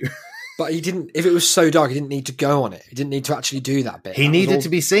canoe. But he didn't... If it was so dark, he didn't need to go on it. He didn't need to actually do that bit. He That was needed all to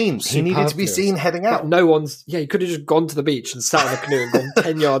be seen. He needed to be superfluous. seen heading But out. no one's... Yeah, he could have just gone to the beach and sat in a canoe and gone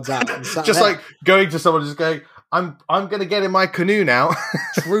 10 yards out and sat Just there. like going to someone, just going, I'm going to get in my canoe now.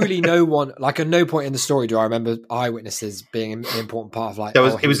 Truly no one... Like, at no point in the story do I remember eyewitnesses being an important part of like... It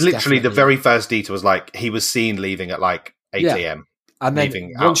was he literally the definitely- very first detail was like he was seen leaving at like 8 Yeah. a.m. And then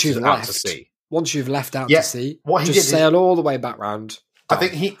leaving once you've out left... to sea. Once you've left out Yeah, to sea, what he just did is- sail all the way back round. I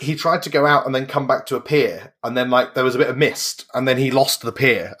think he tried to go out and then come back to a pier, and then like there was a bit of mist, and then he lost the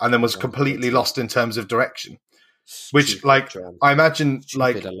pier, and then was completely lost in terms of direction. Which, Stupid like, John. I imagine, Stupid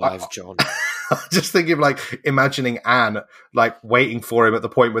like, alive John. just thinking of like imagining Anne like waiting for him at the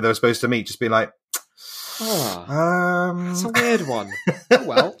point where they were supposed to meet, just being like, That's a weird one. Oh,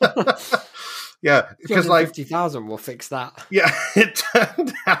 well, yeah, because like 50,000 will fix that. yeah, it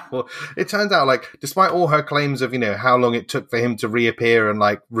turns out like despite all her claims of how long it took for him to reappear and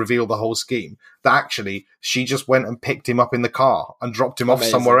like reveal the whole scheme, that actually she just went and picked him up in the car and dropped him off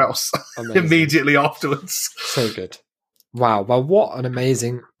Amazing. somewhere else Amazing. immediately afterwards. So good. Wow. Well, what an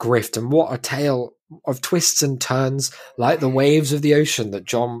amazing grift, and what a tale of twists and turns, like the waves of the ocean that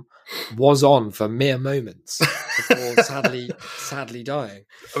John was on for mere moments before sadly dying.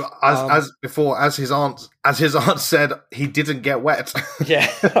 As his aunt said, he didn't get wet. Yeah,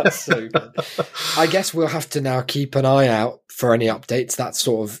 that's so good. I guess we'll have to now keep an eye out for any updates. That's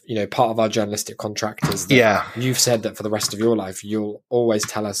sort of, part of our journalistic contract is that Yeah. you've said that for the rest of your life, you'll always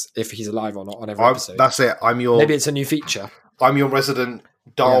tell us if he's alive or not on every episode. That's it. Maybe it's a new feature. I'm your resident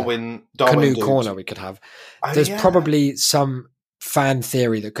Darwin Canoe dude. corner we could have. There's probably some fan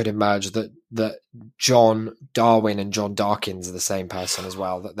theory that could emerge that John Darwin and John Darkins are the same person as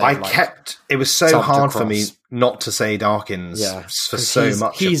well. That it was so subbed hard for me across. not to say Darkins Yeah, for 'cause so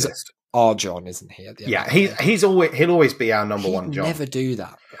much he's of this. our John, isn't he? At the end Yeah, of the day? he'll always be our number He'd one John. never do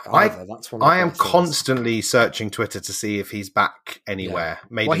that. Either. That's one of I the am things. constantly searching Twitter to see if he's back anywhere.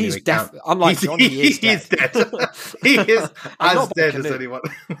 Made Well, a new he's account. unlike John, he is he's dead. dead. He is And as not by dead as canoe. anyone.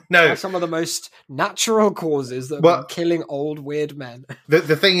 No, By some of the most natural causes that have Well- been killing old weird men.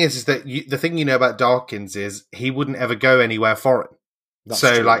 the thing is that the thing you know about Darkins is he wouldn't ever go anywhere foreign. That's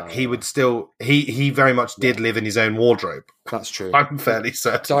so true, like though, he yeah. would still he very much did live in his own wardrobe. That's true. I'm fairly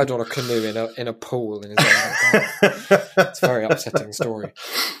certain. Died on a canoe in a pool in his own backyard. It's a very upsetting story.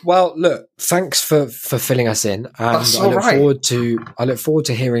 Well, look, thanks for filling us in, and That's I all look right. forward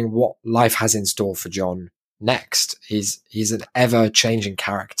to hearing what life has in store for John next. He's an ever changing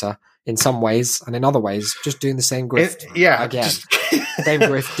character in some ways, and in other ways, just doing the same grift. Again, same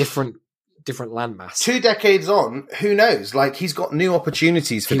grift, different landmass. 2 decades on, who knows? Like, he's got new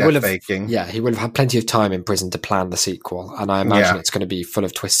opportunities for death faking. Yeah, he will have had plenty of time in prison to plan the sequel, and I imagine it's going to be full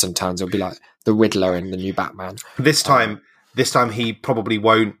of twists and turns. It'll be like the Riddler in the new Batman. This time he probably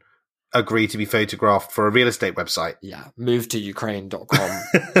won't agree to be photographed for a real estate website. Yeah, move to Ukraine.com.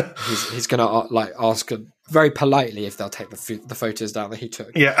 he's going to ask very politely if they'll take the photos down that he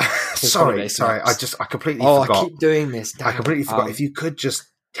took. Yeah, sorry. snaps. I completely forgot. I keep doing this. Damn. I completely forgot. If you could just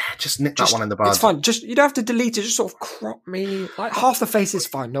nip that one in the bud. It's fine. Just you don't have to delete it. Just sort of crop me. Like half the face is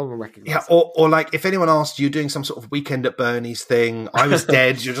fine. No one will recognize. Yeah, or like if anyone asked you doing some sort of Weekend at Bernie's thing, I was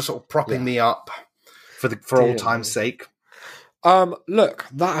dead. You're just sort of propping me up for old time's sake. Look,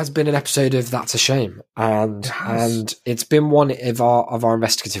 that has been an episode of That's a Shame, and it's been one of our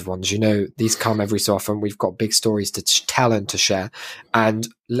investigative ones. You know, these come every so often. We've got big stories to tell and to share, and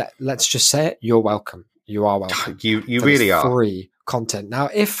let's just say it. You're welcome. You are welcome. You really are. Free content. Now,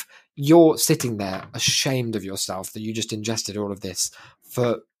 if you're sitting there ashamed of yourself that you just ingested all of this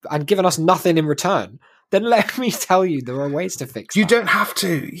and given us nothing in return, then let me tell you, there are ways to fix You that. don't have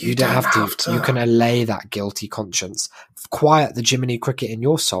to. You don't have to. You can allay that guilty conscience. Quiet the Jiminy Cricket in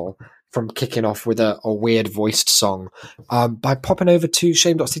your soul from kicking off with a weird voiced song by popping over to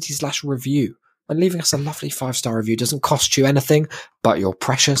shame.city/review and leaving us a lovely 5-star review. Doesn't cost you anything but your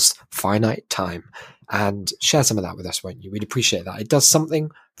precious finite time. And share some of that with us, won't you? We'd appreciate that. It does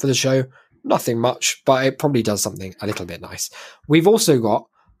something for the show. Nothing much, but it probably does something a little bit nice. We've also got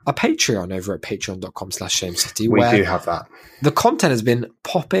a Patreon over at patreon.com/shamecity. We do have that. The content has been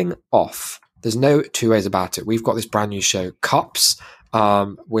popping off. There's no two ways about it. We've got this brand new show, Cups.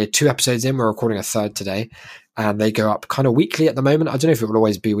 We're 2 episodes in. We're recording a 3rd today, and they go up kind of weekly at the moment. I don't know if it will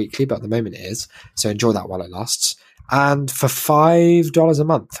always be weekly, but at the moment it is. So enjoy that while it lasts. And for $5 a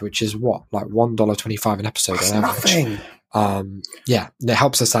month, which is what, like $1.25 an episode That's on average. nothing. Yeah, it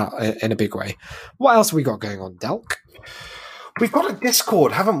helps us out in a big way. What else have we got going on, Delk? We've got a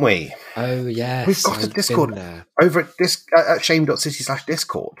Discord, haven't we? Oh, yes. We've got a Discord over at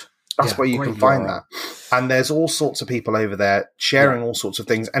shame.city/Discord. That's where you can find that. And there's all sorts of people over there sharing all sorts of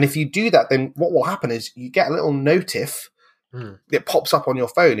things. And if you do that, then what will happen is you get a little notif. It pops up on your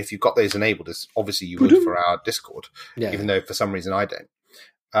phone if you've got those enabled, as obviously you would for our Discord, even though for some reason I don't.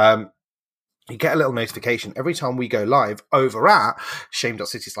 You get a little notification every time we go live over at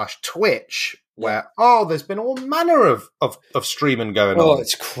shame.city/Twitch, where there's been all manner of streaming going on.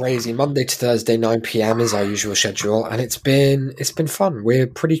 It's crazy. Monday to Thursday, 9 p.m. is our usual schedule, and it's been fun. We're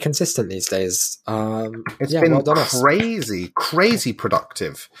pretty consistent these days. It's been crazy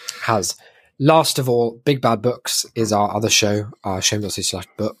productive. Last of all, Big Bad Books is our other show,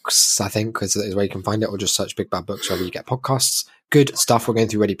 shame.city/books, I think, is where you can find it, or just search Big Bad Books wherever you get podcasts. Good stuff. We're going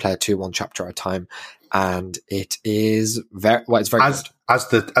through Ready Player 2, 1 chapter at a time, and it is it's very good. As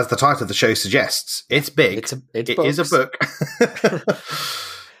the title of the show suggests, it's big. It is a book.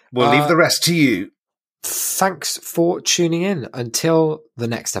 We'll leave the rest to you. Thanks for tuning in. Until the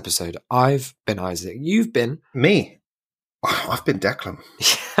next episode, I've been Isaac. You've been... Me. I've been Declan.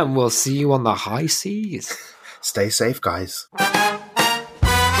 And we'll see you on the high seas. Stay safe, guys.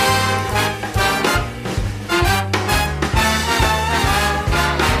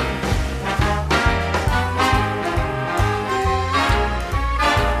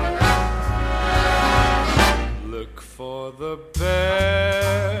 Look for the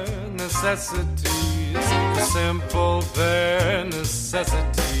bare necessities, the simple bare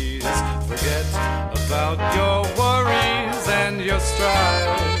necessities. Forget about your worries and your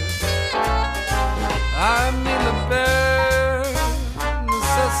strife. I mean the bare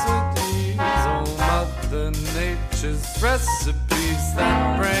necessities, Mother Nature's recipes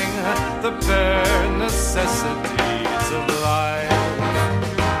that bring the bare necessities of life.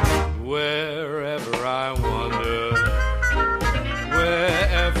 Wherever I wander,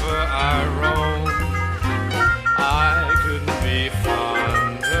 wherever I roam, I couldn't be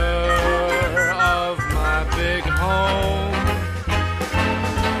fonder of my big home.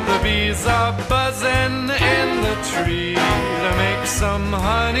 The bees are buzzing in the tree to make some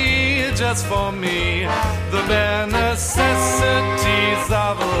honey just for me. The bare necessities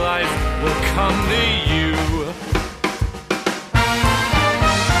of life will come to you.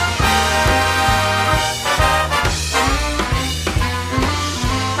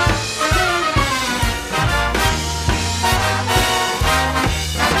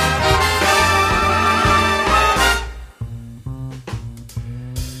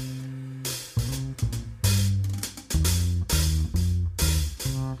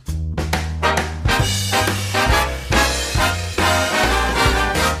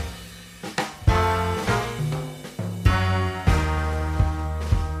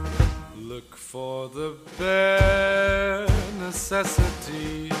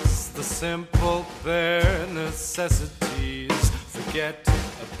 the simple bare necessities. Forget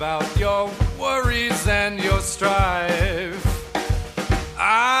about your worries and your strife.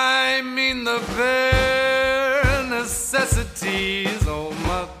 I mean the bare necessities, oh,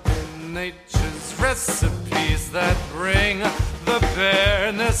 Mother Nature's recipes that bring the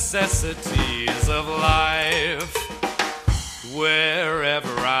bare necessities of life.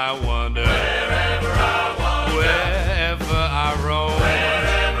 Wherever I wander, wherever I roam,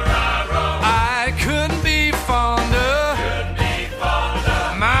 I couldn't be fonder,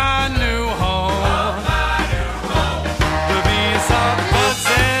 my new home. The bees are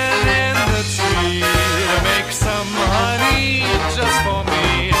buzzing in the tree to make some honey just for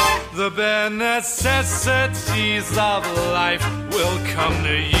me. The bare necessities of life will come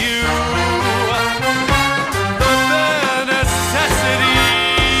to you.